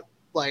literally what,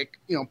 like,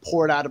 you know,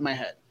 poured out of my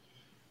head.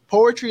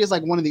 Poetry is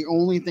like one of the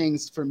only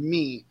things for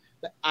me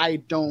that I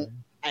don't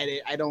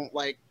edit. I don't,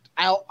 like,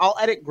 I'll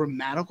edit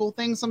grammatical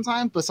things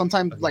sometimes, but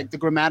sometimes like the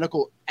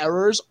grammatical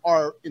errors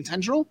are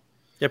intentional.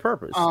 They're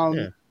purpose.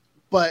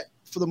 But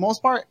for the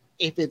most part,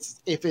 if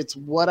it's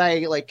what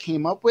I, like,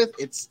 came up with,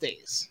 it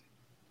stays.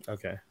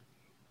 Okay.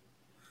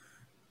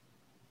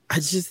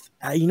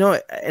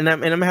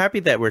 I'm happy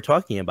that we're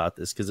talking about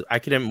this because I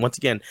can once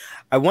again,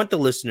 I want the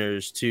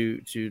listeners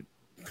to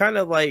kind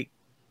of like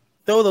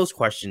throw those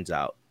questions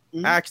out,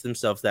 ask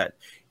themselves that,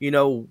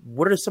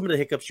 what are some of the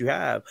hiccups you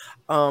have?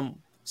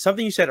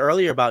 Something you said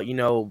earlier about,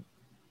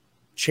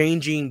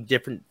 changing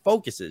different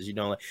focuses,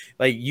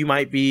 like you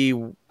might be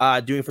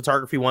doing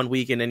photography one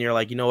week and then you're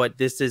like, you know what,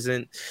 this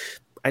isn't,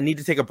 I need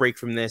to take a break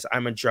from this.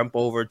 I'm gonna jump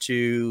over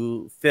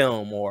to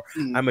film or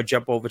I'm gonna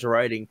jump over to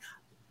writing.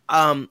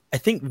 I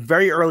think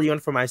very early on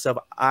for myself,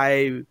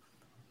 I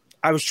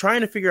was trying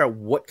to figure out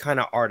what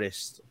kind of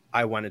artist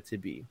I wanted to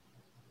be.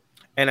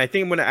 And I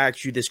think I'm going to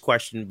ask you this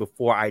question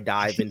before I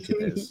dive into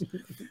this.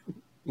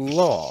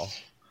 Law,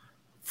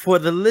 for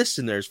the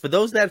listeners, for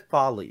those that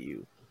follow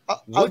you,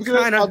 I'm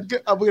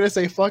gonna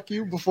say fuck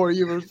you before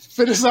you even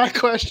finish that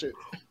question.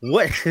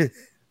 What?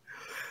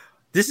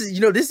 This is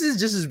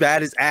just as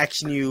bad as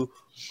asking you,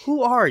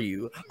 who are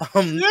you?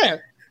 Yeah.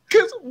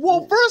 Because,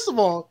 first of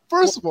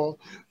all,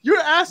 you're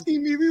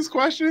asking me these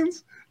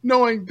questions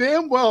knowing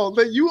damn well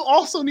that you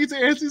also need to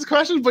answer these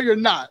questions, but you're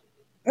not.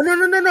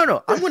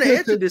 No. I'm going to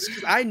answer this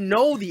because I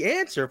know the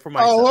answer for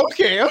myself. Oh,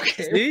 okay.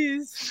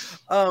 Please.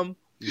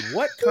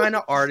 What kind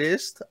of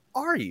artist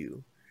are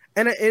you?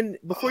 And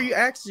before you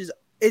ask this,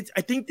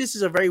 I think this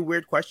is a very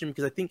weird question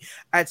because I think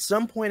at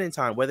some point in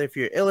time, whether if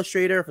you're an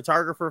illustrator,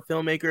 photographer,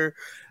 filmmaker,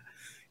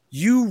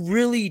 you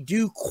really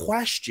do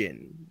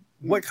question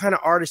what kind of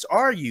artist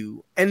are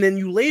you? And then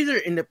you later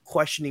end up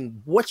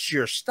questioning what's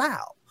your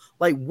style?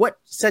 Like what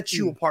sets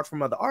you apart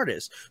from other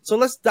artists? So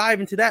let's dive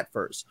into that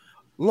first.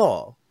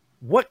 Law,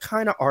 what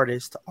kind of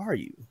artist are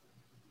you?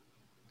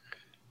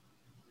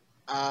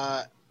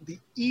 The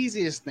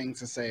easiest thing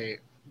to say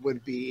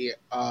would be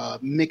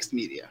mixed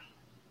media.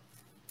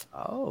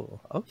 Oh,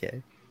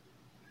 okay.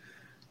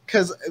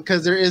 Because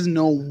there is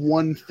no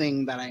one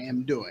thing that I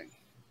am doing.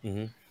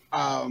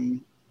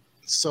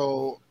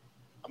 So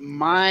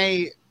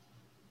my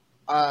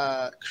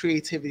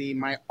creativity,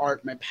 my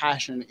art, my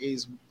passion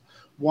is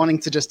wanting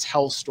to just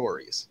tell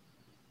stories.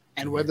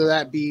 And whether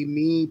that be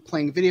me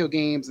playing video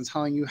games and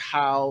telling you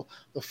how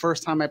the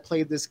first time I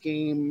played this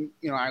game,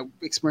 I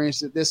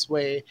experienced it this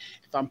way.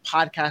 If I'm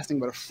podcasting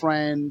with a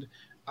friend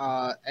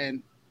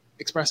and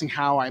expressing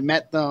how I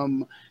met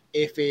them,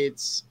 if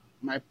it's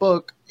my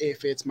book,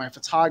 if it's my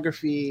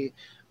photography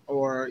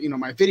or,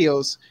 my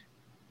videos,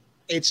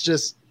 it's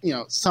just,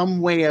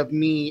 some way of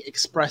me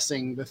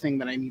expressing the thing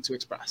that I need to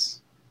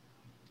express.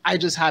 I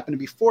just happen to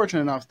be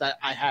fortunate enough that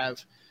I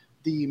have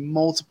the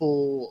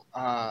multiple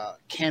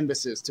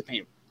canvases to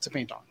paint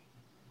on.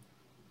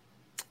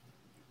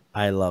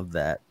 I love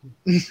that.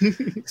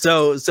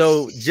 so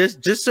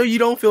just so you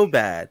don't feel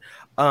bad,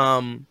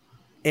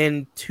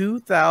 in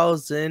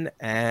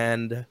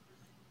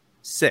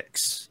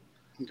 2006,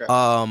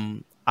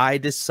 I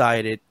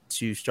decided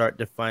to start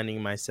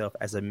defining myself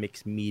as a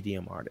mixed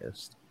medium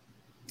artist.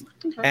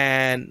 Okay.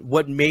 And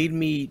what made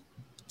me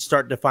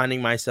start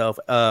defining myself,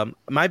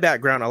 my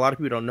background, a lot of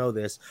people don't know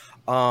this.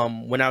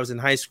 When I was in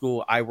high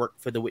school, I worked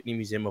for the Whitney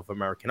Museum of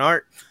American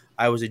Art.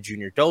 I was a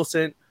junior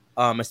docent.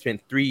 I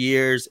spent 3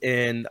 years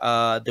in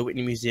the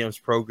Whitney Museum's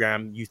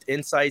program, Youth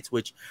Insights,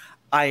 which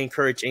I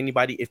encourage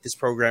anybody, if this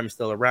program is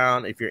still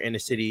around, if you're inner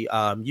city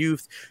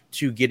youth,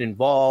 to get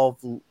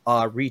involved,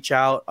 reach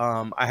out.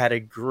 I had a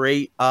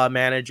great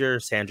manager,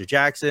 Sandra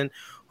Jackson,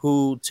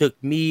 who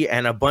took me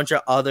and a bunch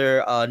of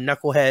other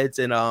knuckleheads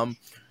and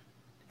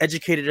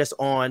educated us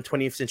on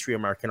 20th century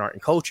American art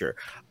and culture.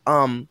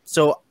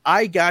 So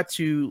I got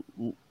to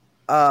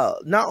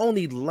not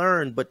only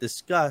learn, but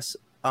discuss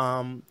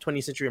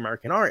 20th century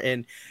American art.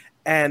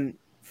 And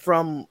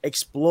from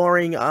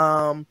exploring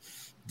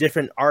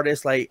different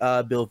artists like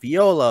Bill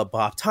Viola,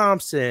 Bob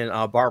Thompson,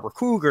 Barbara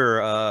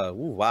Kruger.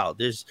 Wow,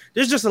 there's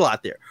just a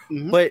lot there.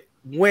 But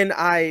when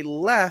I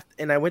left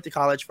and I went to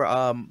college for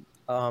I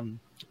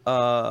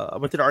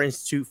went to the Art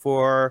Institute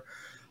for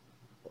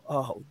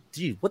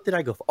what did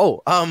I go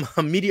for?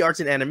 Media arts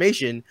and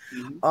animation.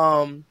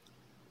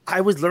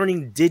 I was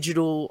learning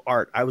digital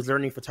art. I was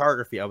learning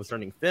photography. I was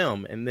learning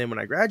film. And then when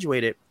I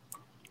graduated,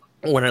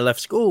 when I left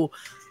school,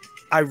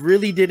 I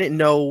really didn't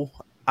know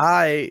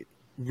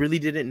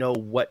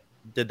what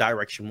the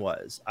direction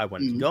was I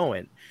wanted to go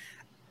in.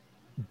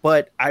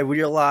 But I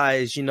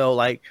realized,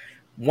 like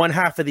one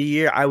half of the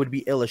year I would be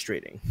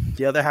illustrating.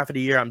 The other half of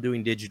the year I'm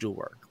doing digital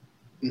work.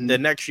 The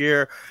next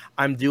year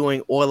I'm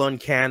doing oil on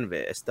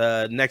canvas.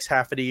 The next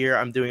half of the year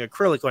I'm doing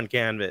acrylic on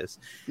canvas.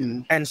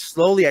 And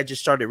slowly I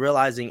just started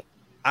realizing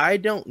I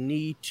don't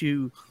need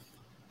to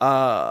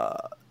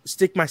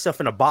stick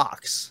myself in a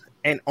box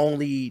and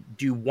only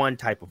do one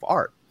type of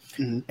art.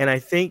 And I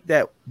think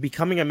that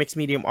becoming a mixed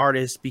medium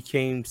artist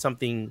became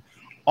something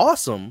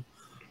awesome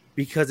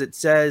because it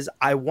says,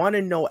 I want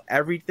to know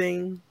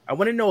everything. I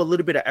want to know a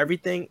little bit of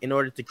everything in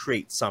order to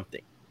create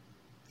something.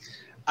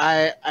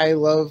 I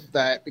love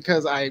that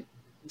because I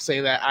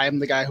say that I'm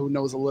the guy who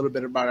knows a little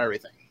bit about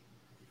everything.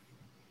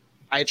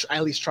 I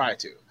at least try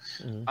to.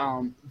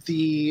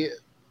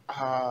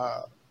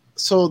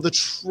 So the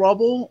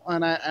trouble,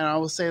 and I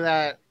will say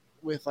that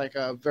with like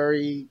a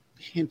very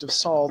hint of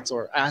salt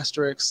or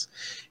asterisk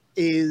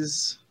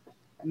is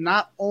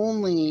not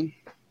only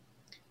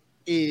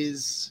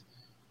is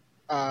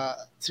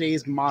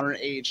today's modern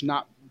age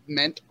not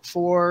meant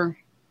for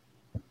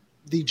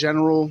the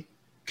general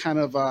kind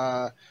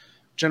of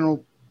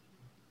general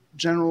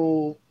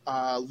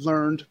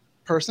learned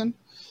person.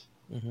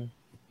 Mm-hmm.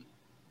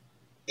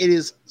 It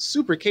is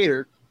super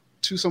catered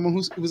to someone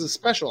who's a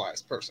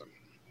specialized person.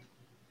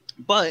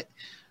 But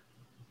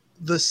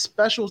the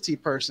specialty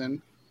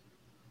person,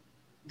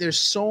 there's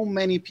so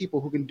many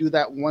people who can do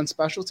that one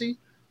specialty,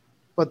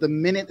 but the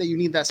minute that you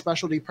need that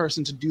specialty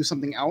person to do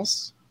something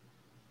else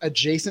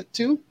adjacent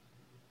to,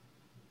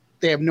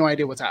 they have no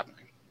idea what's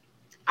happening.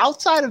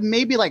 Outside of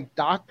maybe like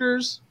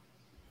doctors,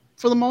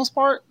 for the most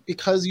part,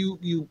 because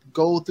you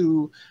go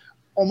through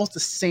almost the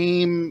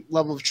same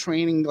level of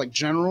training, like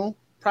general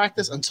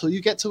practice, until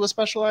you get to a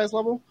specialized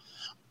level.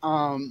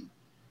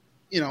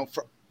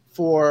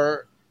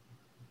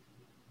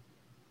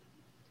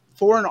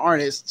 For an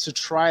artist to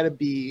try to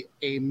be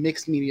a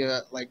mixed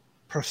media like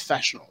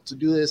professional, to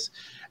do this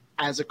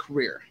as a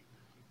career,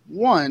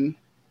 one,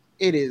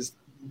 it is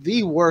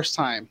the worst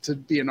time to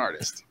be an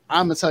artist.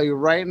 I'm gonna tell you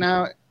right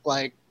now,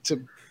 like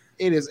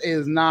it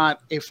is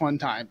not a fun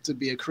time to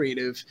be a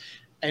creative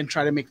and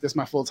try to make this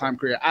my full-time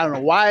career. I don't know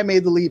why I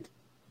made the leap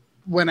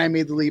when I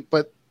made the leap,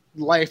 but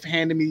life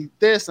handed me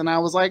this and I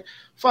was like,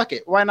 fuck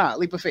it, why not?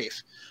 Leap of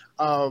faith.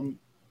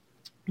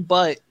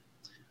 But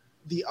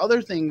the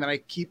other thing that I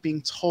keep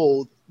being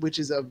told, which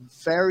is a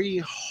very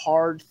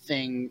hard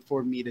thing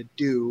for me to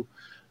do,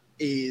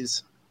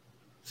 is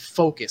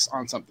focus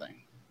on something.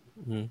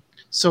 Mm-hmm.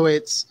 So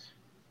it's,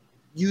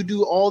 you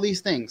do all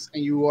these things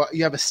and you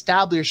have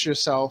established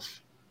yourself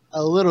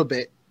a little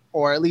bit,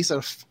 or at least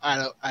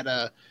at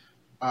a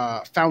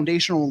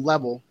foundational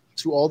level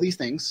to all these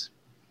things.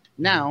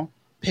 Now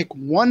pick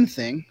one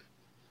thing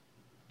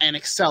and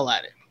excel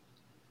at it,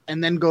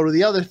 and then go to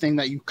the other thing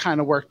that you kind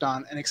of worked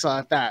on and excel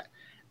at that.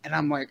 And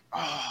I'm like,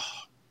 oh,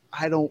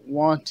 I don't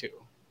want to,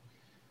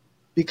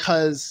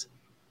 because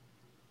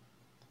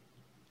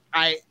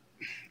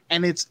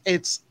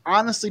it's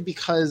honestly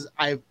because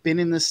I've been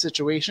in this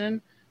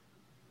situation,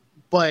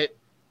 but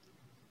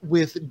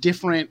with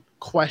different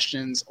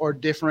questions or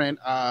different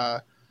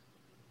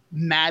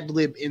Mad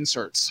Lib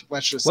inserts,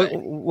 let's just say.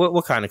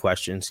 What kind of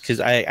questions? Because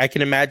I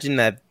can imagine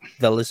that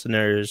the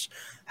listeners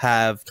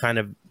have kind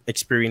of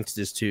experienced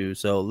this too.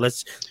 So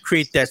let's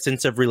create that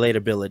sense of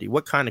relatability.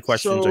 What kind of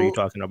questions are you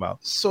talking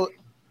about? So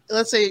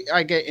let's say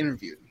I get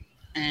interviewed,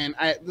 and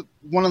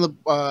one of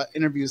the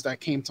interviews that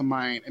came to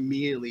mind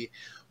immediately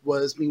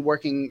was me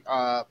working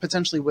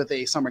potentially with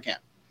a summer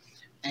camp.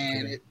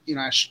 And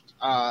it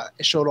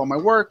showed all my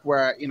work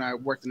where, I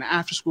worked in an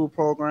after school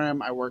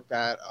program. I worked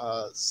at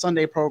a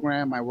Sunday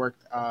program. I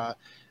worked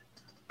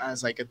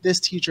as like this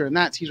teacher and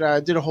that teacher.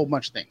 I did a whole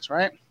bunch of things.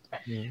 Right.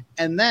 Mm-hmm.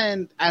 And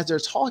then as they're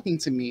talking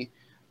to me,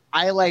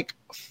 I like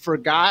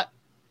forgot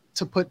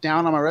to put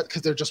down on my resume,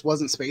 because there just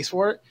wasn't space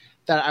for it,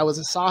 that I was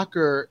a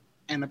soccer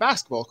and a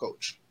basketball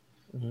coach.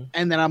 Mm-hmm.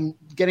 And then I'm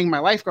getting my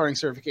lifeguarding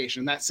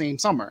certification that same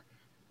summer.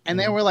 And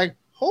mm-hmm. They were like,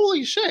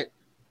 holy shit.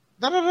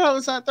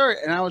 It's that third.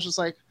 And I was just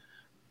like,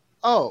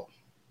 oh,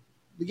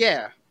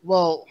 yeah,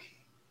 well,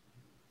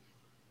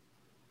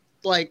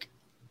 like,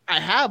 I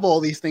have all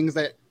these things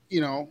that,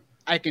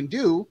 I can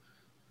do,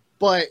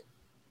 but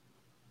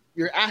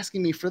you're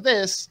asking me for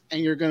this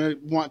and you're going to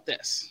want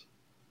this.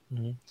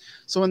 Mm-hmm.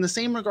 So in the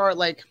same regard,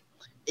 like,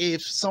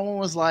 if someone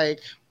was like,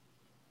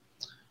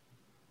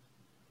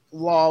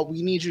 Law,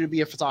 we need you to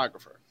be a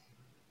photographer.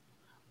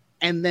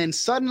 And then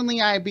suddenly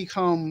I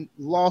become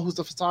Law, who's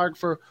a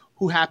photographer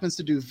who happens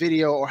to do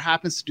video or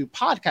happens to do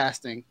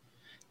podcasting,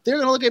 they're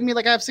going to look at me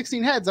like I have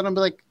 16 heads. And I'm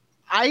like,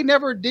 I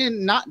never did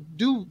not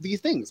do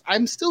these things.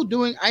 I still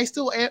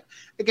am.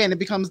 Again, it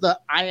becomes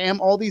I am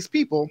all these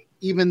people,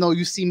 even though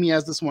you see me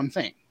as this one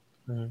thing.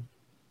 Mm-hmm.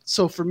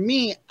 So for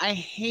me, I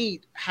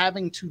hate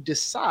having to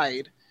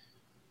decide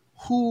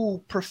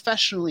who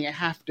professionally I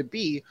have to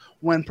be,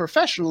 when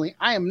professionally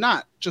I am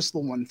not just the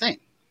one thing.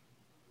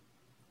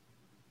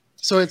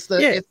 So it's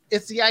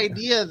the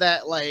idea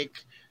that,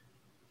 like,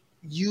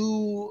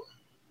 you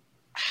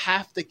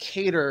have to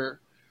cater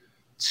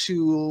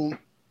to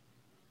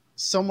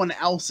someone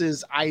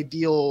else's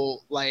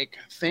ideal like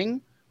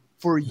thing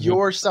for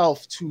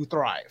yourself to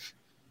thrive.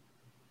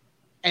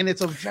 And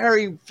it's a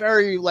very,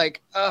 very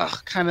like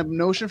kind of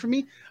notion for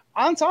me.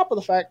 On top of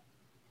the fact,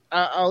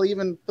 I'll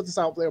even put this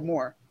out there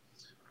more.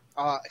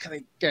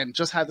 Because again,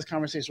 just had this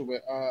conversation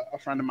with a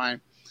friend of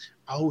mine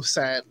who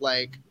said,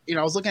 like,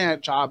 I was looking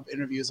at job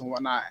interviews and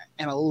whatnot,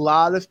 and a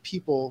lot of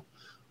people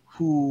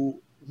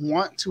who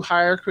want to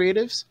hire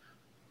creatives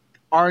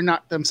are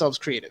not themselves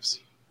creatives.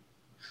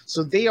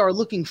 So they are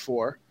looking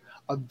for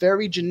a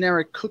very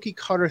generic cookie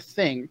cutter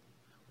thing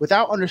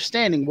without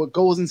understanding what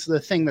goes into the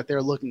thing that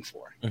they're looking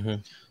for.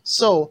 Mm-hmm.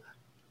 So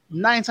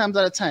 9 times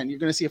out of 10, you're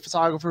going to see a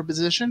photographer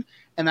position,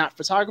 and that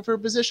photographer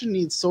position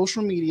needs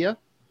social media,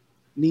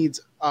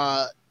 needs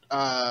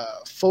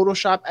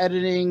Photoshop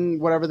editing,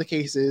 whatever the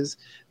case is.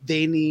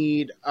 They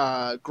need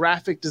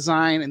graphic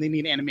design, and they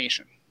need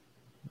animation.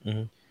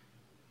 Mm-hmm.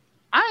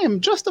 I am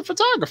just a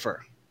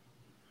photographer.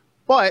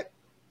 But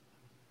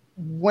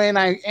when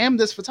I am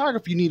this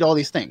photographer, you need all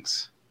these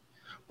things.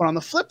 But on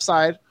the flip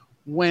side,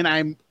 when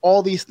I'm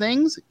all these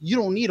things, you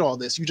don't need all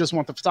this. You just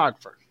want the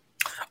photographer.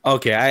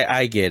 Okay,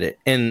 I get it.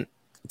 And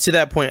to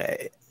that point,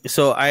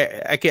 so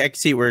I can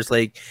see where it's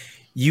like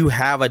you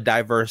have a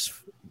diverse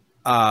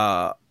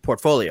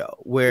portfolio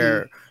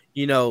where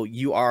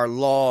you are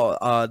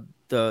Law,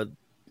 the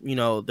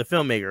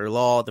filmmaker,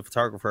 Law, the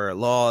photographer,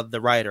 Law,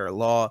 the writer,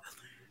 Law,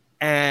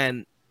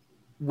 and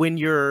when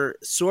you're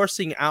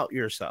sourcing out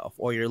yourself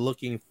or you're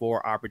looking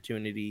for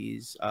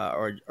opportunities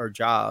or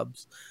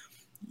jobs,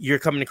 you're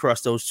coming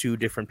across those two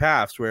different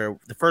paths where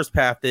the first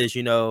path is,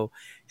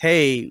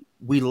 hey,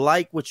 we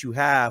like what you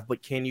have,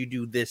 but can you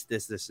do this,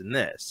 this, this, and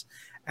this?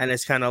 And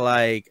it's kind of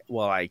like,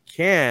 well, I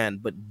can,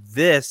 but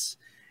this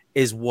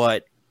is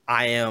what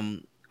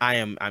I'm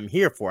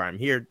here for. I'm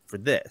here for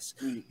this.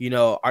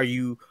 Are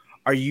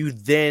you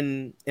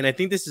then, and I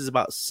think this is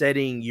about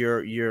setting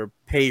your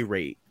pay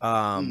rate.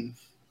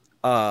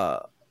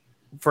 For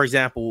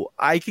example,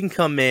 I can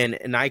come in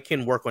and I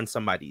can work on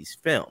somebody's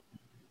film,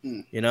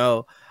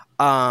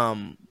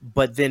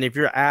 but then if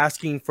you're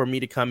asking for me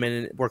to come in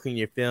and work on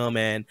your film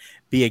and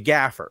be a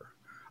gaffer,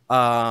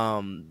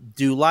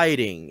 do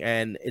lighting,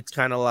 and it's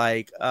kind of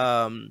like,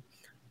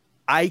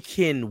 I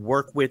can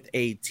work with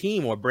a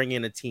team or bring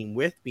in a team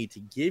with me to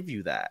give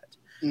you that.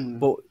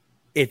 But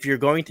if you're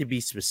going to be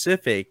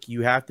specific,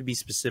 you have to be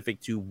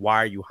specific to why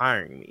are you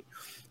hiring me?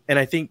 And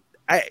I think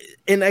I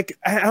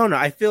don't know.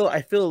 I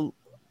feel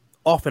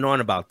off and on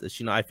about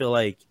this. I feel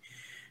like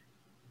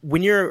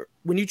when you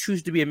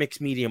choose to be a mixed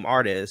medium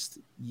artist,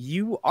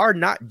 you are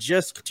not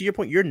just, to your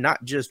point, you're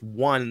not just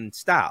one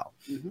style.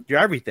 You're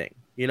everything,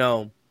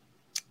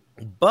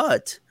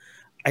 But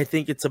I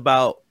think it's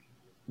about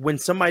when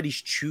somebody's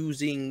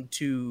choosing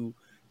to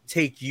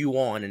take you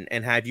on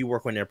and have you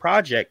work on their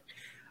project,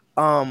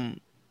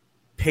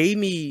 pay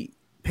me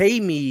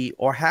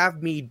or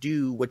have me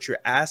do what you're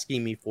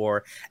asking me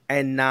for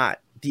and not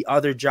the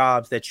other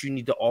jobs that you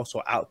need to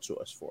also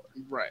outsource for.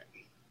 Right.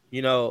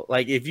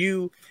 Like if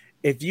you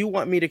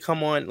want me to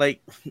come on,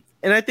 like,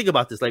 and I think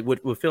about this, like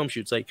with film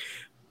shoots, like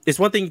it's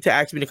one thing to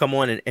ask me to come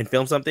on and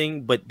film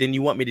something, but then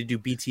you want me to do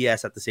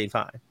BTS at the same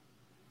time.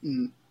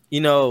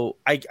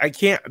 I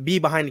can't be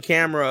behind the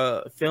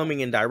camera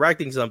filming and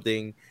directing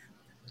something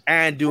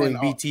and doing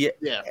doing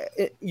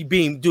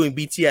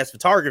BTS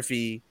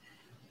photography,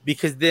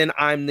 because then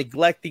I'm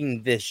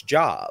neglecting this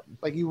job.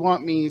 Like, you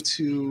want me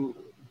to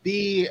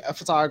be a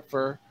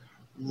photographer,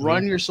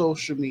 run your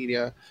social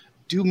media,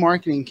 do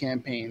marketing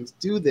campaigns,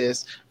 do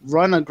this,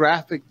 run a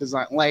graphic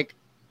design. Like,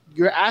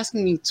 you're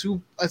asking me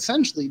to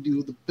essentially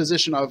do the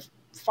position of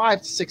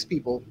 5 to 6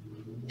 people,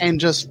 and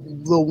just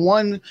the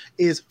one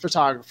is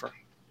photographer.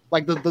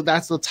 Like,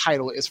 that's the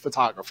title, is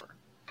photographer.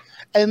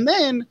 And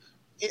then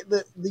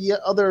the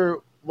other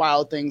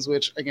wild things,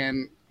 which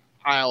again,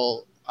 I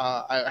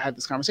had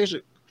this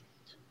conversation.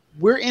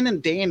 We're in a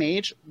day and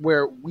age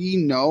where we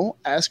know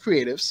as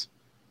creatives,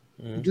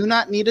 you do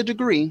not need a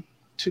degree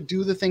to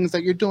do the things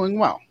that you're doing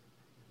well.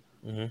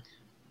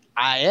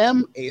 I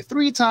am a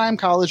 3-time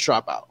college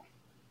dropout.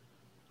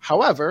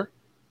 However,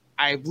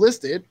 I've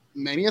listed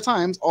many a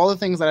times all the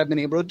things that I've been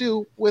able to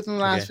do within the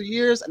last few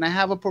years, and I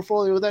have a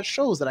portfolio that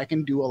shows that I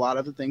can do a lot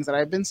of the things that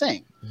I've been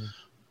saying.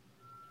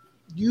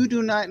 You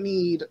do not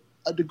need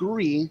a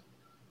degree,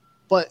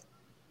 but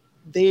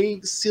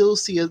they still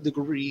see a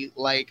degree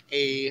like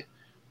a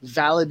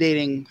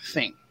validating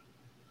thing.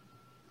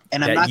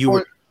 And I'm not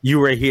you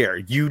were here.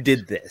 You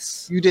did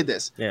this. You did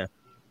this. Yeah.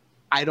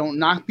 I don't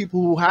knock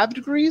people who have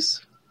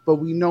degrees, but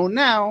we know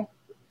now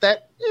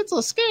that it's a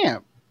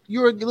scam.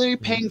 You're literally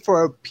paying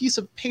for a piece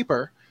of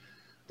paper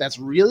that's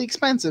really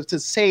expensive to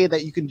say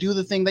that you can do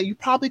the thing that you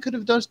probably could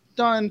have just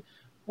done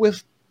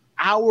with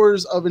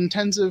hours of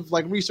intensive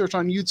research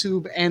on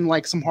YouTube and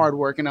some hard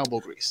work and elbow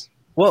grease.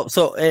 Well,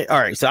 so all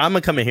right, so I'm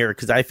gonna come in here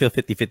because I feel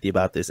 50-50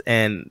 about this,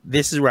 and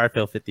this is where I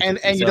feel 50-50.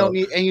 And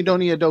you don't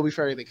need Adobe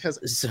for everything, because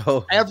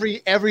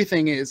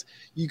everything is,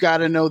 you got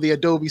to know the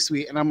Adobe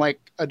suite, and I'm like,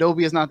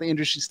 Adobe is not the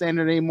industry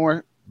standard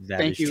anymore.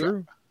 Thank you.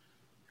 True.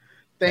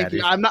 Thank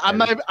you.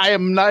 I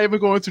am not even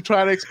going to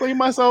try to explain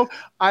myself.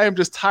 I am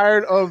just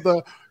tired of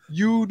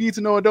you need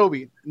to know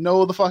Adobe.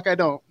 No, the fuck I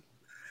don't.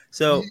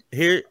 So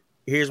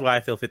here's why I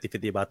feel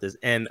 50-50 about this,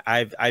 and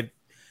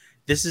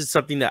this is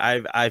something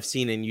that I've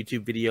seen in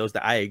YouTube videos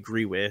that I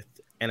agree with,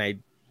 and I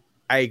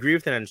agree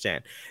with and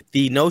understand.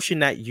 The notion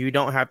that you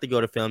don't have to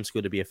go to film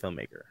school to be a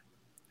filmmaker.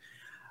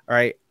 All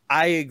right.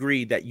 I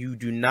agree that you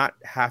do not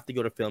have to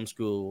go to film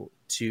school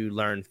to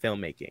learn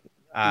filmmaking.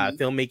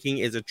 Filmmaking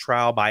is a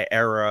trial by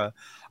error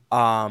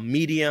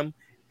medium.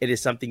 It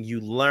is something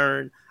you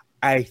learn.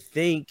 I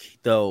think,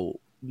 though,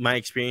 my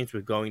experience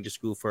with going to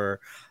school for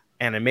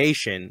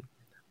animation,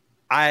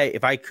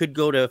 if I could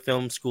go to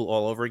film school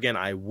all over again,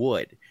 I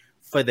would,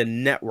 for the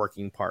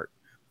networking part,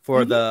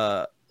 for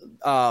the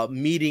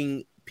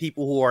meeting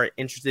people who are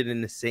interested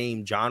in the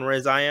same genre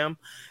as I am,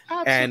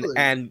 Absolutely.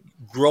 and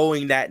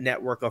growing that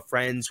network of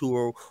friends who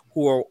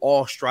are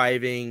all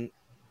striving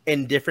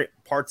in different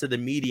parts of the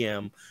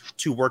medium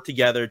to work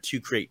together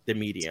to create the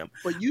medium.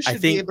 But you I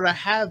should be think. able to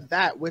have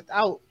that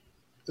without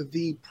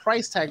the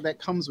price tag that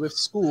comes with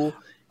school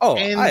Oh,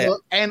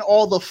 and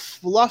all the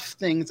fluff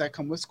things that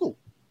come with school.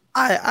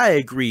 I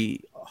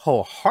agree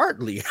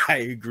wholeheartedly. I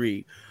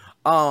agree.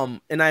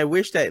 And I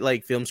wish that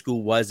like film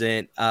school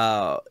wasn't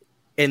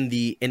in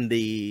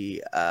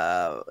the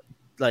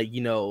like,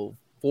 you know,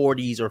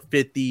 40s or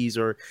 50s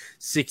or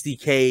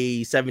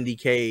 60K,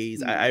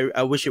 70Ks.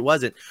 I wish it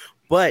wasn't.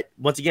 But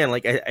once again,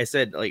 like I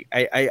said, like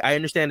I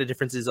understand the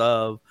differences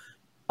of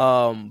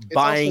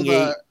buying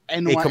a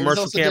commercial There's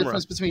also camera. the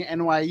difference between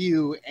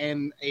NYU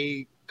and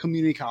a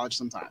community college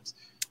sometimes.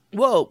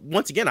 Well,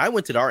 once again, I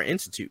went to the Art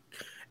Institute.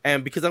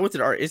 And because I went to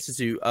the Art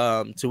Institute,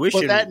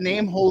 tuition. But that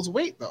name holds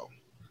weight, though.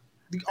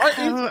 The Art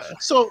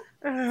Institute. So,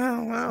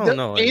 I don't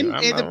know.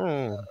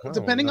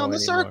 Depending on the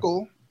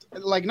circle,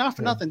 like not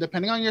for nothing,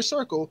 depending on your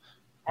circle,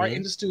 Art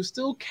Institute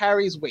still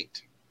carries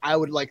weight. I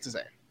would like to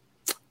say.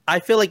 I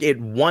feel like it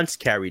once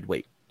carried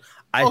weight.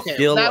 I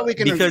feel that we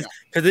can because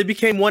it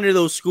became one of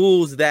those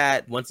schools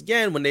that once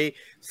again, when they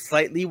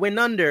slightly went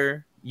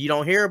under, you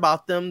don't hear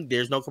about them.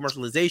 There's no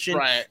commercialization.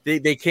 Right.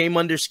 They came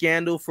under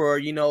scandal for,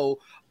 you know,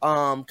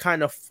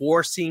 kind of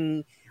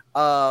forcing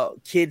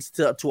kids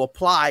to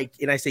apply,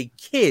 and I say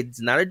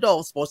kids, not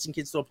adults, forcing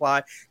kids to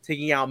apply,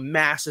 taking out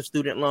massive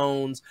student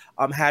loans,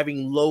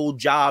 having low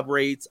job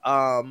rates,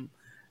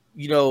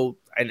 you know,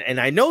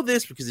 and I know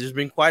this because there's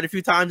been quite a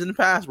few times in the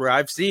past where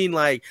I've seen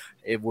like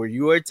where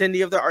you were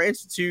attendee of the Art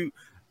Institute,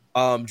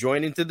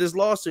 join into this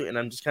lawsuit, and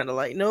I'm just kind of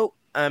like, nope.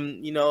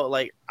 You know,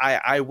 like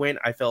I went,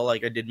 I felt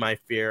like I did my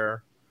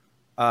fair,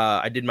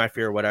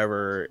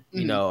 whatever,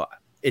 you know.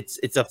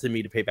 It's up to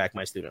me to pay back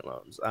my student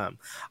loans.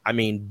 I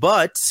mean,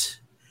 but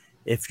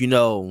if you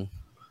know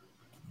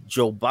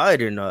Joe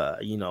Biden,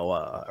 you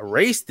know,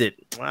 erased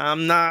it,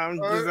 I'm not.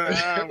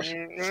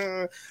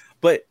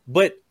 But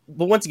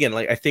once again,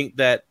 like I think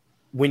that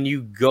when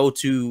you go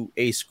to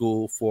a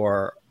school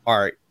for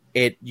art,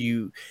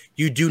 you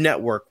do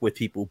network with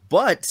people.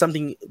 But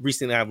something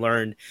recently I've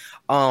learned,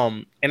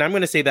 and I'm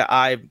going to say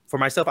that for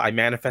myself, I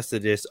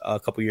manifested this a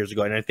couple years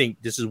ago, and I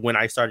think this is when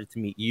I started to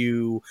meet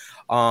you,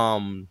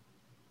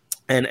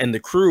 and the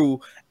crew,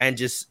 and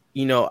just,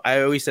 you know,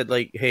 I always said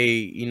like, hey,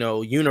 you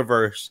know,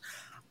 universe,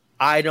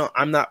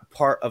 I'm not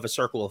part of a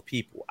circle of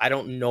people. I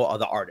don't know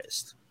other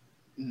artists.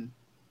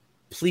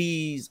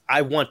 Please,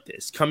 I want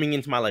this coming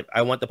into my life.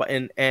 I want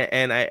and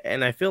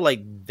I feel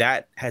like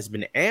that has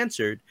been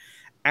answered,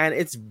 and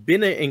it's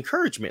been an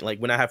encouragement. Like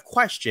when I have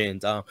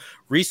questions,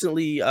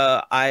 recently,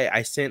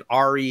 I sent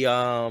Ari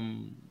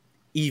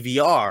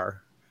EVR,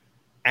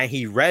 and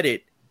he read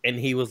it, and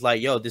he was like,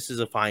 "Yo, this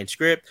is a fine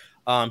script."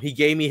 He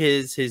gave me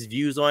his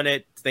views on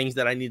it, things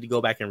that I need to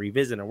go back and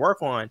revisit and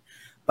work on,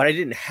 but I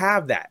didn't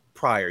have that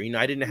prior. You know,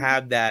 I didn't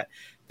have that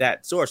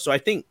source. So I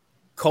think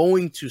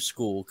going to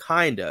school,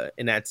 kinda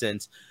in that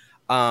sense,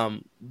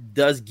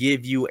 does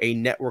give you a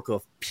network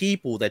of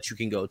people that you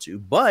can go to.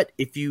 But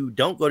if you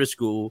don't go to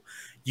school,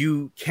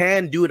 you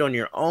can do it on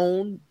your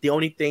own. The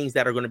only things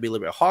that are going to be a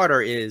little bit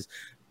harder is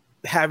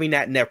having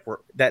that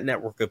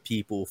network of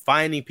people,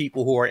 finding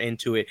people who are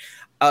into it.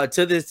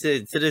 To this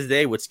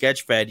day with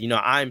Sketchfed, you know,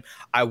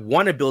 I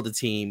want to build a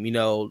team, you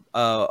know,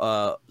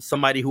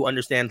 somebody who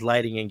understands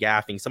lighting and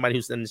gaffing, somebody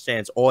who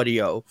understands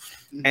audio,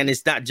 and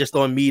it's not just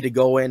on me to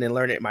go in and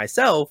learn it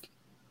myself,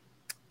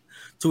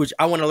 to which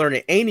I want to learn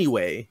it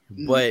anyway.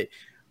 But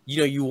you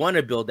know, you want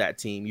to build that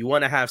team. You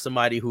want to have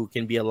somebody who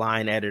can be a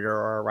line editor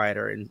or a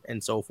writer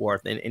and so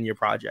forth in your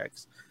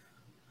projects.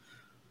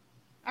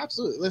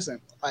 Absolutely. Listen,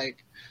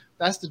 like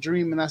that's the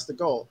dream and that's the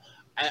goal.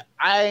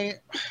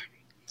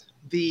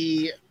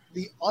 The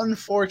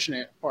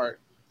unfortunate part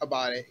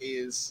about it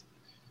is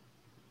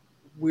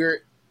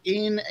we're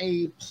in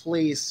a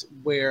place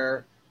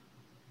where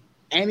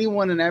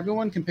anyone and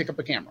everyone can pick up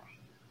a camera.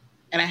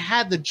 And I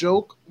had the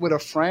joke with a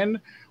friend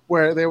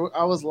where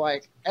I was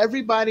like,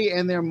 everybody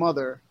and their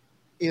mother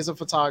is a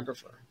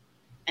photographer.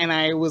 And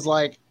I was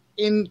like,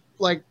 in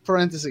like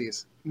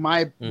parentheses,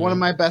 one of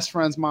my best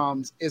friend's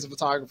moms is a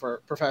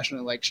photographer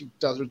professionally. Like she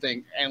does her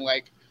thing and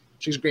like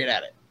she's great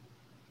at it.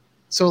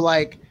 So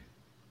like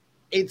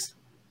it's,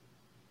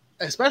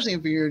 especially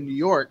if you're in New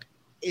York,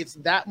 it's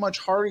that much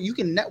harder. You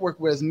can network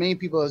with as many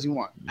people as you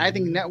want. I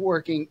think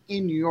networking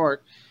in New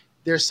York,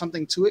 there's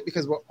something to it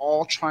because we're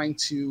all trying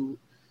to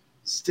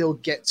still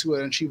get to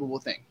an achievable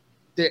thing.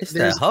 It's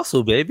that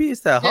hustle, baby.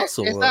 It's that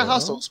hustle. It's that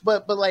hustle.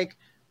 But like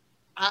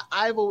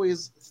I've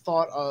always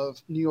thought of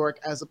New York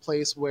as a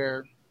place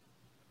where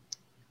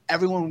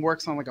everyone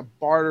works on like a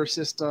barter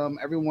system.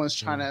 Everyone's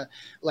trying to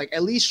like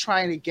at least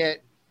trying to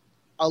get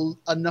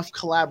enough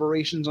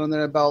collaborations on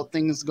there about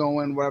things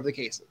going, whatever the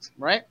case is,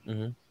 right?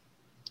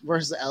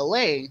 Versus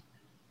LA,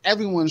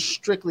 everyone's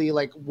strictly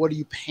like, what are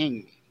you paying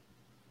me?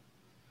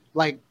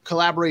 Like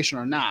collaboration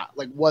or not,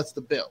 like what's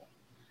the bill?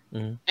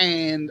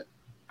 And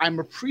I'm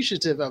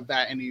appreciative of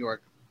that in New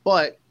York,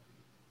 but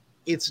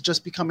it's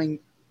just becoming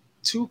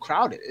too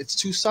crowded. It's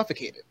too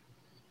suffocated.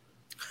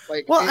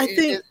 Like, well, I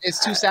think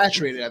it's too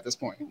saturated at this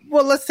point.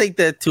 Well, let's take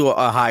that to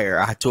a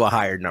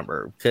higher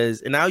number,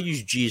 because, and I'll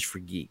use G's for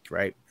Geek,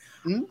 right?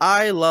 Mm-hmm.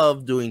 I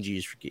love doing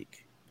G's for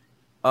Geek.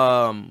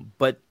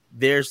 But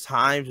there's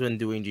times when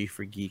doing G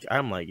for Geek,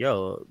 I'm like,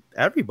 yo,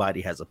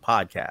 everybody has a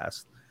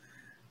podcast.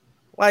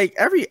 Like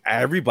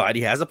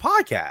everybody has a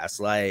podcast.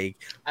 Like,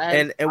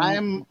 and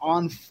I'm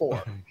on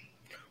 4.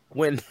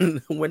 When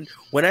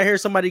I hear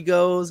somebody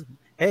goes,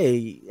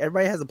 hey,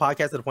 everybody has a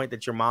podcast to the point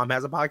that your mom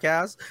has a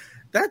podcast,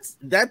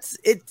 that's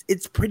it.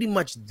 It's pretty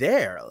much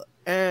there.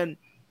 And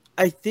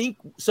I think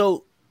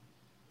so.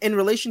 In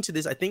relation to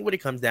this, I think what it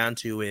comes down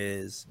to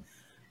is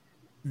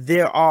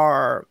there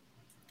are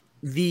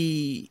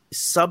the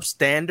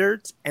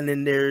substandards, and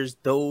then there's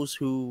those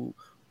who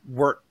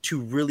work to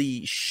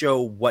really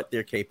show what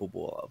they're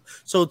capable of.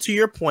 So to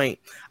your point,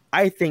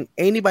 I think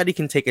anybody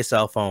can take a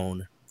cell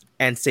phone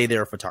and say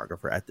they're a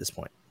photographer at this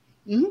point.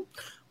 Mm-hmm.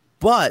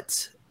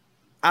 But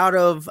out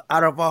of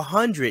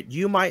 100,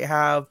 you might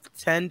have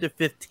 10 to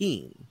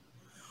 15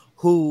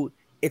 who,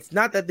 it's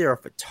not that they're a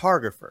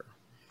photographer,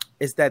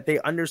 it's that they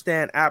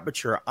understand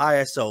aperture,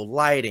 ISO,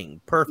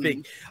 lighting,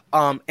 perfect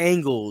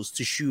angles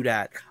to shoot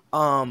at,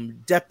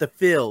 depth of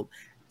field.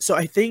 So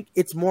I think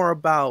it's more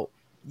about,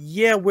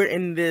 we're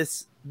in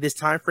this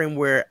time frame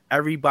where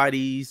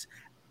everybody's,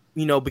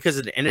 because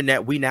of the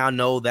internet, we now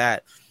know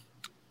that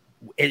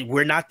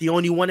we're not the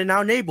only one in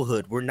our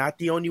neighborhood. We're not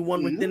the only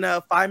one within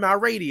a 5-mile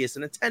radius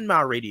and a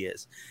 10-mile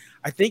radius.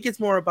 I think it's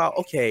more about,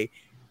 okay,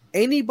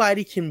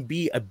 anybody can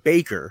be a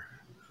baker,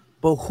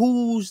 but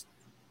who's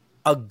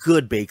a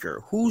good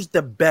baker? Who's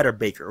the better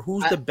baker?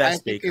 Who's the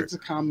best baker? I think it's a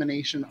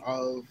combination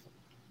of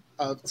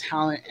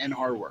talent and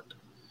hard work.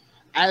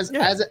 As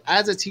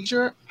a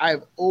teacher,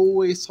 I've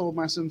always told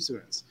my swim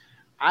students,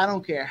 I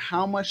don't care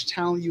how much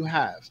talent you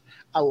have,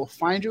 I will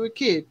find you a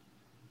kid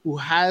who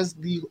has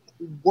the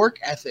work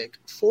ethic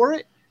for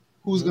it,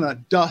 who's gonna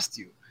dust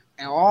you.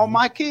 And all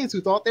my kids who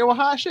thought they were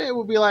hot shit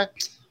would be like,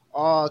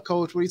 "Oh,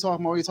 coach, what are you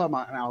talking about? What are you talking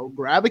about?" And I'll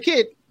grab a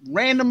kid,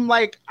 random,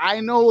 like I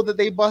know that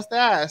they bust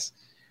ass,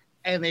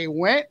 and they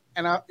went,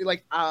 and I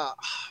like,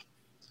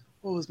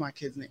 what was my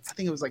kid's name? I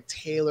think it was like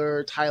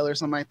Tyler,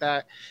 something like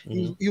that.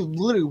 You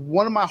literally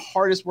one of my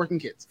hardest working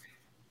kids.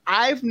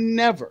 I've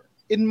never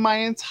in my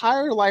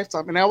entire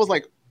lifetime, and I was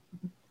like,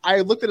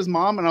 I looked at his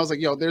mom and I was like,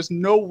 yo, there's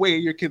no way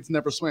your kid's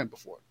never swam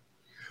before.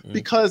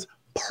 Because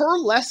per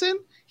lesson,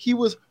 he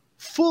was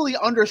fully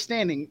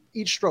understanding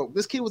each stroke.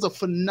 This kid was a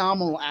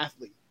phenomenal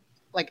athlete,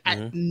 like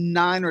at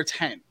 9 or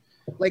 10.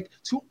 Like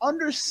to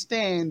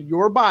understand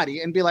your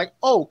body and be like,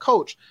 oh,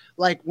 coach,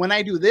 like when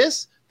I do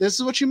this, this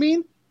is what you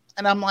mean?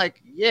 And I'm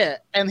like, yeah.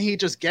 And he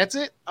just gets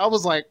it. I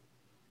was like,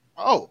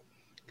 oh,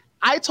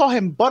 I taught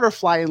him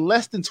butterfly in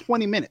less than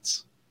 20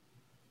 minutes.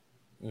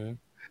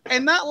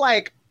 And not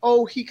like,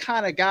 oh, he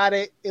kind of got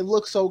it. It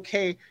looks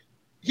okay.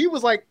 He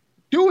was like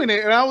doing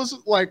it. And I was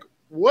like,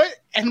 what?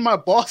 And my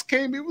boss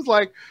came. He was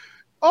like,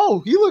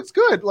 oh, he looks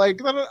good.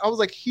 Like, I was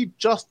like, he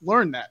just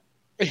learned that.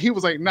 And he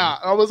was like, nah.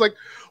 I was like,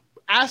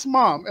 ask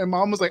mom. And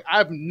mom was like,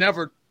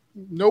 never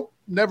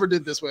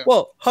did this way.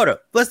 Well, hold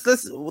up. Let's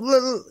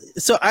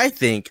so I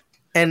think,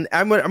 and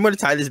I'm going to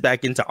tie this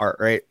back into art,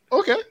 right?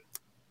 Okay.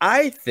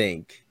 I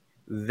think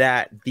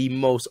that the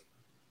most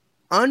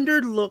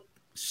underlooked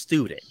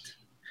student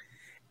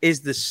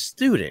is the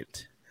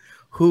student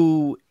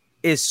who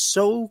is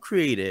so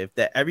creative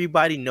that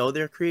everybody know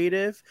they're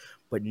creative,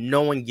 but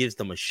no one gives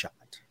them a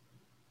shot.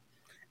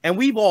 And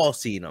we've all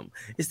seen them.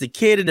 It's the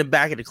kid in the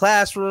back of the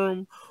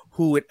classroom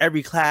who in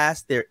every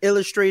class they're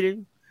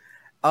illustrating.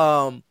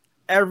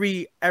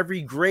 Every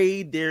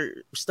grade their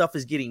stuff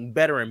is getting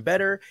better and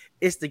better.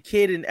 It's the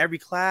kid in every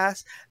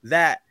class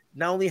that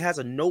not only has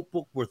a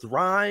notebook with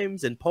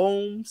rhymes and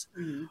poems,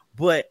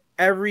 but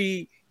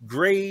every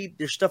grade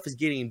their stuff is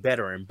getting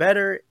better and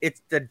better.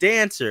 It's the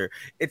dancer.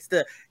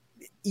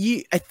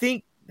 I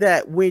think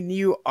that when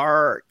you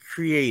are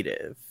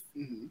creative,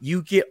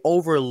 you get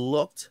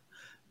overlooked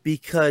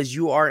because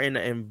you are in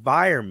an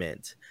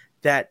environment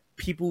that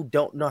people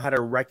don't know how to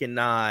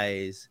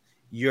recognize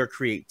your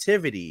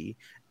creativity,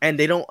 and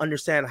they don't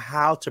understand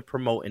how to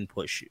promote and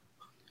push you.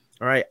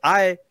 All right.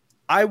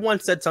 I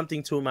once said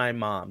something to my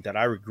mom that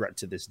I regret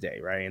to this day,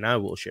 right? And I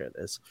will share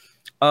this.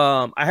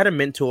 I had a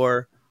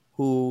mentor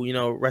who,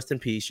 rest in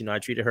peace, I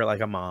treated her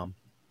like a mom.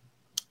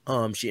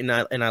 She and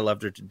I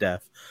loved her to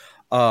death.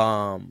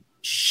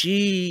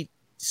 She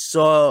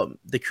saw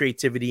the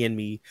creativity in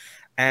me,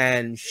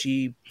 and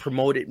she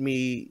promoted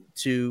me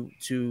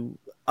to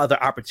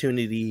other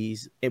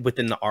opportunities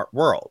within the art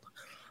world.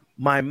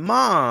 My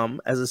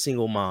mom, as a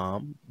single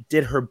mom,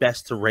 did her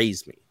best to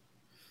raise me.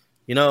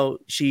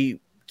 She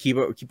keep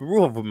a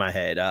roof over my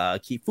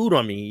head, keep food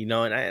on me,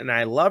 and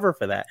I love her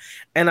for that.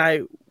 And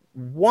I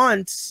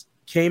once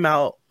came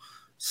out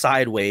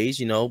sideways,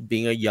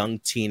 being a young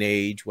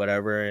teenage,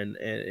 whatever,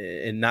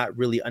 and not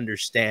really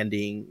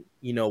understanding,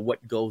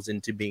 what goes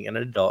into being an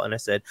adult. And I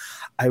said,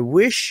 I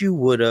wish you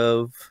would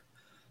have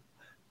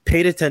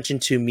paid attention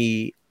to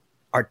me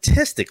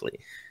artistically.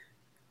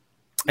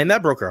 And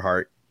that broke her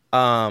heart.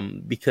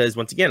 Because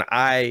once again,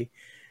 I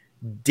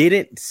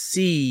didn't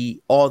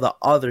see all the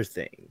other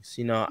things.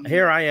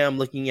 Here I am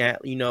looking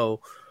at,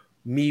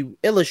 me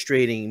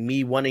illustrating,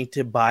 me wanting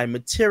to buy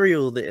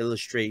material to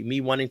illustrate,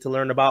 me wanting to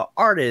learn about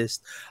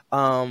artists,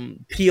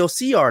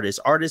 POC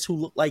artists who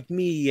look like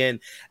me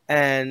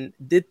and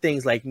did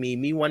things like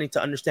me wanting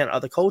to understand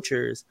other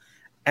cultures.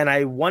 And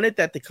I wanted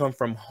that to come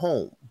from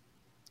home.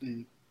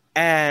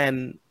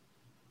 And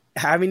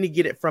having to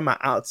get it from an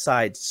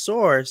outside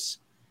source,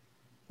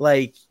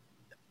 like,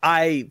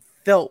 I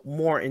felt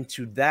more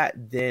into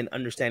that than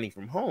understanding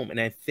from home.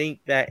 And I think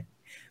that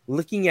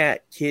looking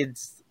at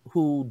kids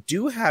who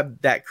do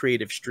have that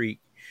creative streak,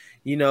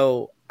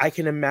 I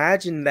can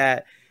imagine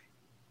that,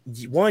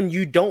 one,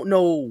 you don't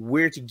know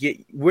where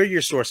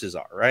your sources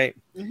are, right?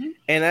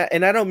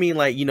 And I don't mean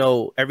like,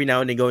 every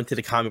now and then go into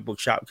the comic book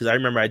shop, because I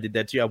remember I did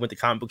that too. I went to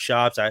comic book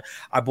shops. I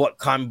bought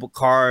comic book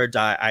cards.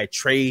 I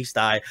traced.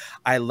 I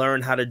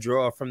learned how to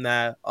draw from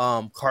that,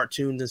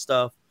 cartoons and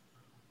stuff.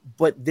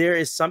 But there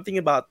is something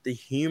about the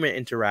human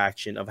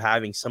interaction of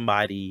having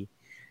somebody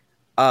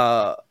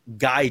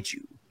guide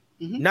you.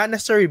 Not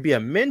necessarily be a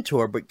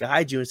mentor, but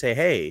guide you and say,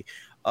 hey,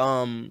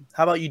 how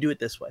about you do it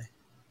this way?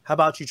 How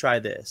about you try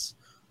this?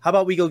 How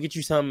about we go get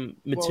you some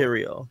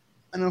material?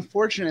 Well, an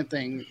unfortunate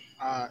thing,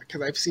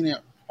 because I've seen it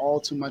all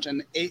too much,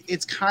 and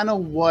it's kind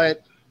of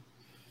what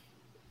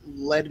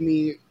led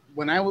me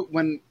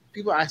when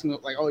people ask me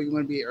like, oh, you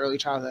want to be an early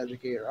childhood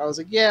educator? I was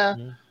like, yeah,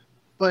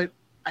 but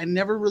I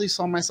never really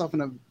saw myself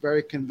in a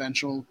very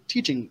conventional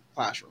teaching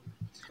classroom.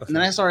 And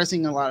then I started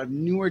seeing a lot of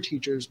newer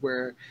teachers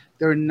where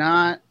they're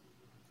not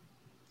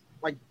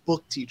like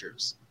book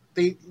teachers.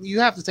 You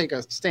have to take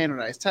a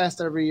standardized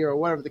test every year or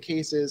whatever the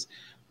case is,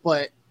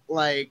 but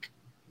like,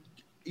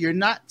 you're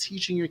not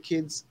teaching your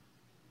kids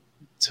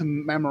to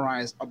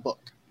memorize a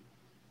book.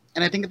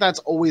 And I think that's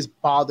always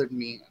bothered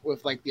me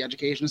with like the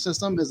education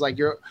system, is like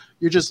you're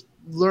just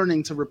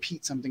learning to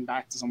repeat something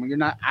back to someone. You're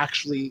not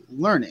actually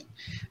learning.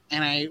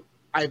 And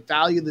I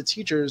value the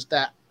teachers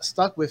that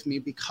stuck with me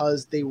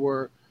because they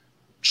were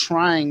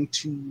trying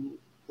to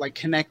like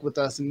connect with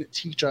us and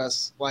teach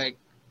us like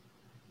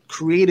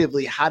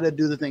creatively how to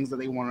do the things that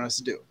they wanted us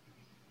to do.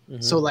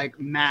 So like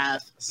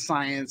math,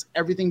 science,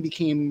 everything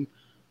became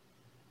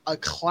a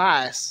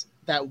class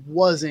that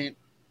wasn't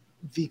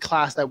the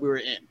class that we were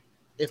in,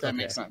 if that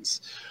makes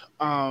sense.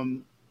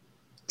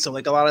 So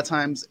like a lot of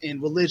times in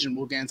religion,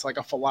 we'll get into like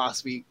a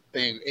philosophy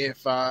thing.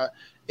 If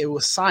it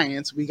was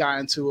science, we got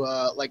into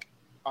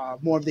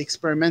more of the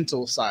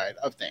experimental side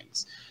of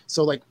things.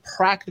 So like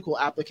practical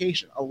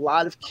application. A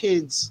lot of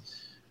kids,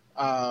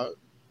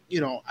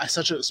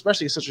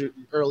 especially at such an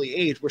early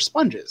age, were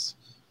sponges.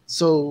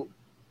 So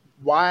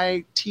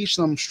why teach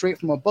them straight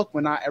from a book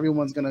when not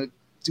everyone's going to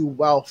do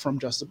well from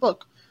just a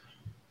book?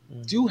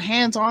 Do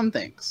hands-on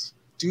things.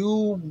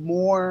 Do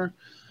more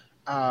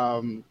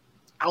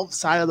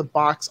outside of the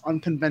box,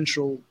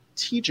 unconventional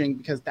teaching,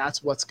 because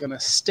that's what's going to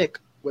stick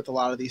with a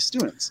lot of these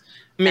students.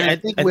 I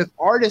think with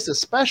artists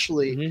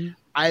especially,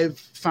 I've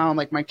found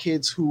like my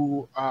kids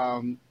who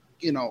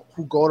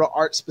who go to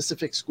art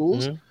specific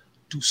schools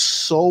do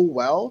so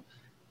well,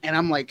 and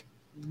I'm like,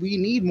 we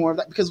need more of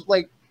that, because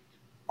like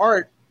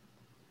art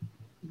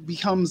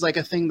becomes like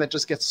a thing that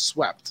just gets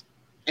swept,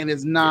 and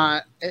it's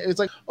not. It's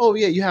like, oh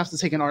yeah, you have to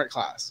take an art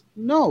class.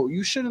 No,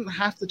 you shouldn't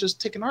have to just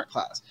take an art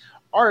class.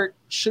 Art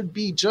should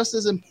be just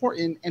as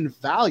important and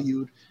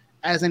valued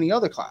as any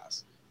other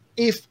class.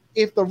 If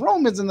the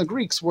Romans and the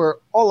Greeks were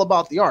all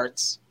about the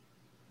arts,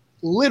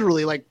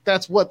 literally, like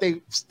that's what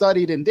they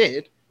studied and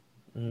did,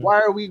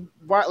 why we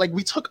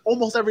took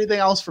almost everything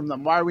else from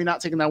them? Why are we not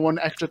taking that one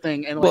extra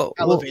thing and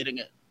elevating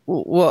it?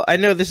 Well, I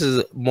know this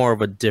is more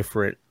of a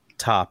different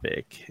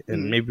topic,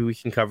 and maybe we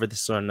can cover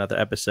this on another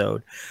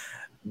episode.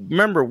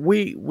 Remember,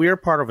 we're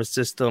part of a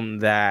system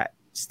that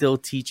still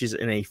teaches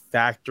in a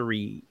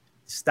factory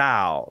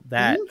style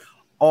that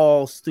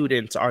all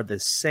students are the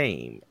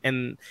same.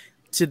 And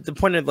to the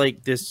point of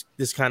like this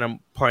kind of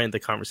part of the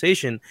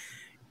conversation,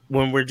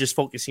 when we're just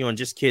focusing on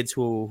just kids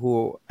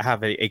who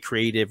have a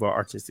creative or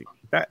artistic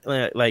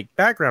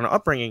background or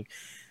upbringing,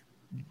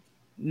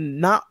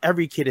 not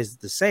every kid is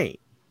the same.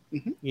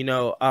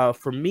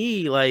 For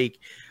me, like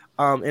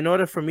in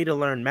order for me to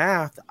learn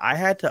math, I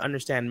had to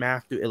understand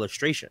math through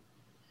illustration,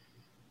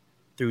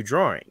 through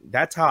drawing.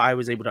 That's how I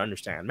was able to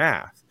understand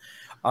math.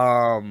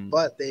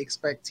 But they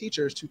expect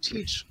teachers to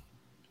teach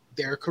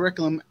their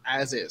curriculum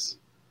as is,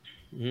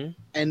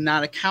 and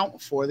not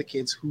account for the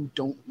kids who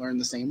don't learn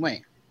the same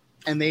way.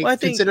 And they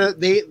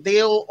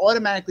they'll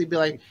automatically be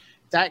like,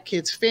 that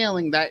kid's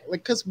failing, that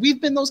like, because we've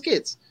been those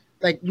kids.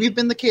 Like we've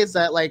been the kids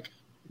that like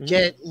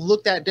get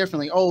looked at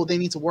differently. Oh, they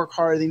need to work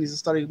harder, they need to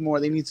study more,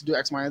 they need to do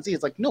X, Y, and Z.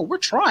 It's like, no, we're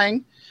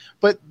trying,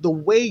 but the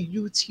way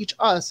you teach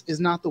us is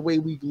not the way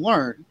we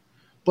learn.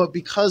 But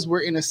because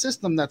we're in a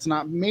system that's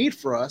not made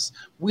for us,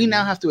 we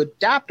now have to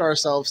adapt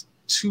ourselves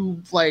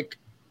to like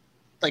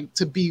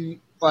to be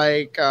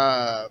like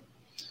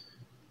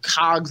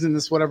cogs in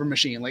this whatever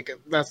machine. Like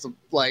that's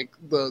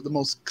the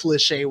most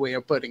cliche way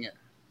of putting it.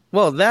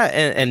 Well, that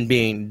and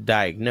being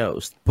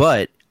diagnosed,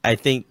 but I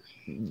think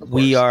Of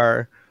we course.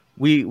 are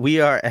we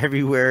are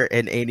everywhere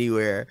and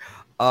anywhere,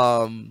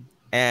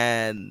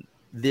 and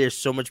there's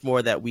so much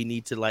more that we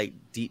need to like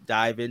deep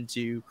dive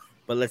into.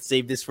 But let's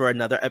save this for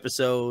another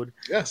episode.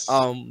 Yes.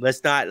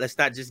 Let's not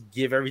just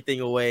give everything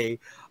away.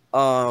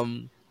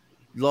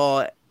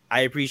 Law,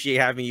 I appreciate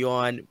having you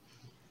on.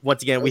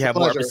 Once again, It we was a have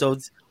more pleasure.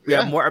 episodes. We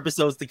have Yeah. more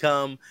episodes to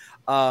come.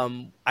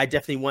 I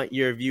definitely want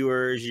your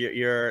viewers,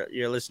 your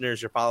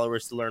listeners, your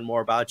followers to learn more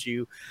about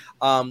you.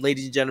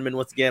 Ladies and gentlemen,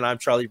 once again, I'm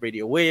Charlie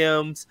Radio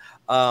Williams.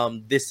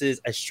 This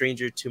is A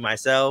Stranger to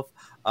Myself,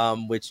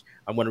 which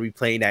I'm going to be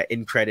playing that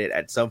in credit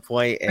at some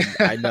point, and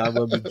I know I'm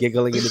going to be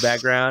giggling in the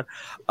background.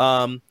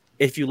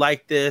 If you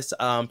like this,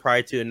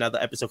 prior to another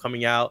episode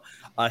coming out,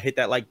 hit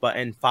that like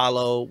button,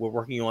 follow. We're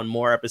working on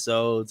more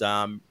episodes,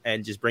 and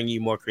just bringing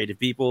you more creative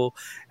people,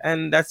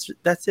 and that's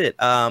it.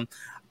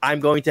 I'm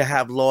going to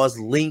have Law's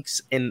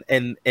links in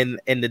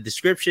the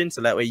description, so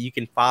that way you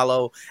can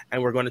follow.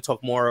 And we're going to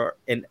talk more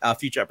in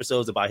future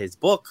episodes about his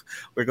book.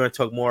 We're going to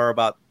talk more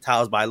about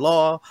Tiles by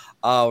Law.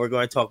 We're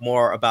going to talk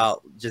more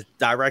about just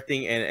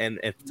directing and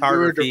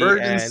photography and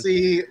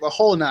Neurodivergency, the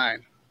whole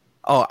nine.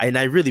 oh, and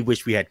I really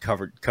wish we had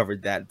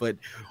covered that, but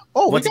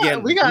Oh, once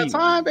again, we got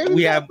time, baby.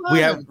 we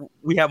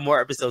have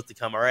more episodes to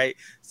come. All right.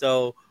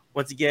 So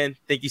once again,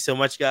 thank you so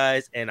much,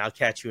 guys, and I'll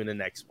catch you in the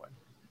next one.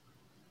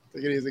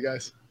 Take it easy,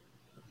 guys.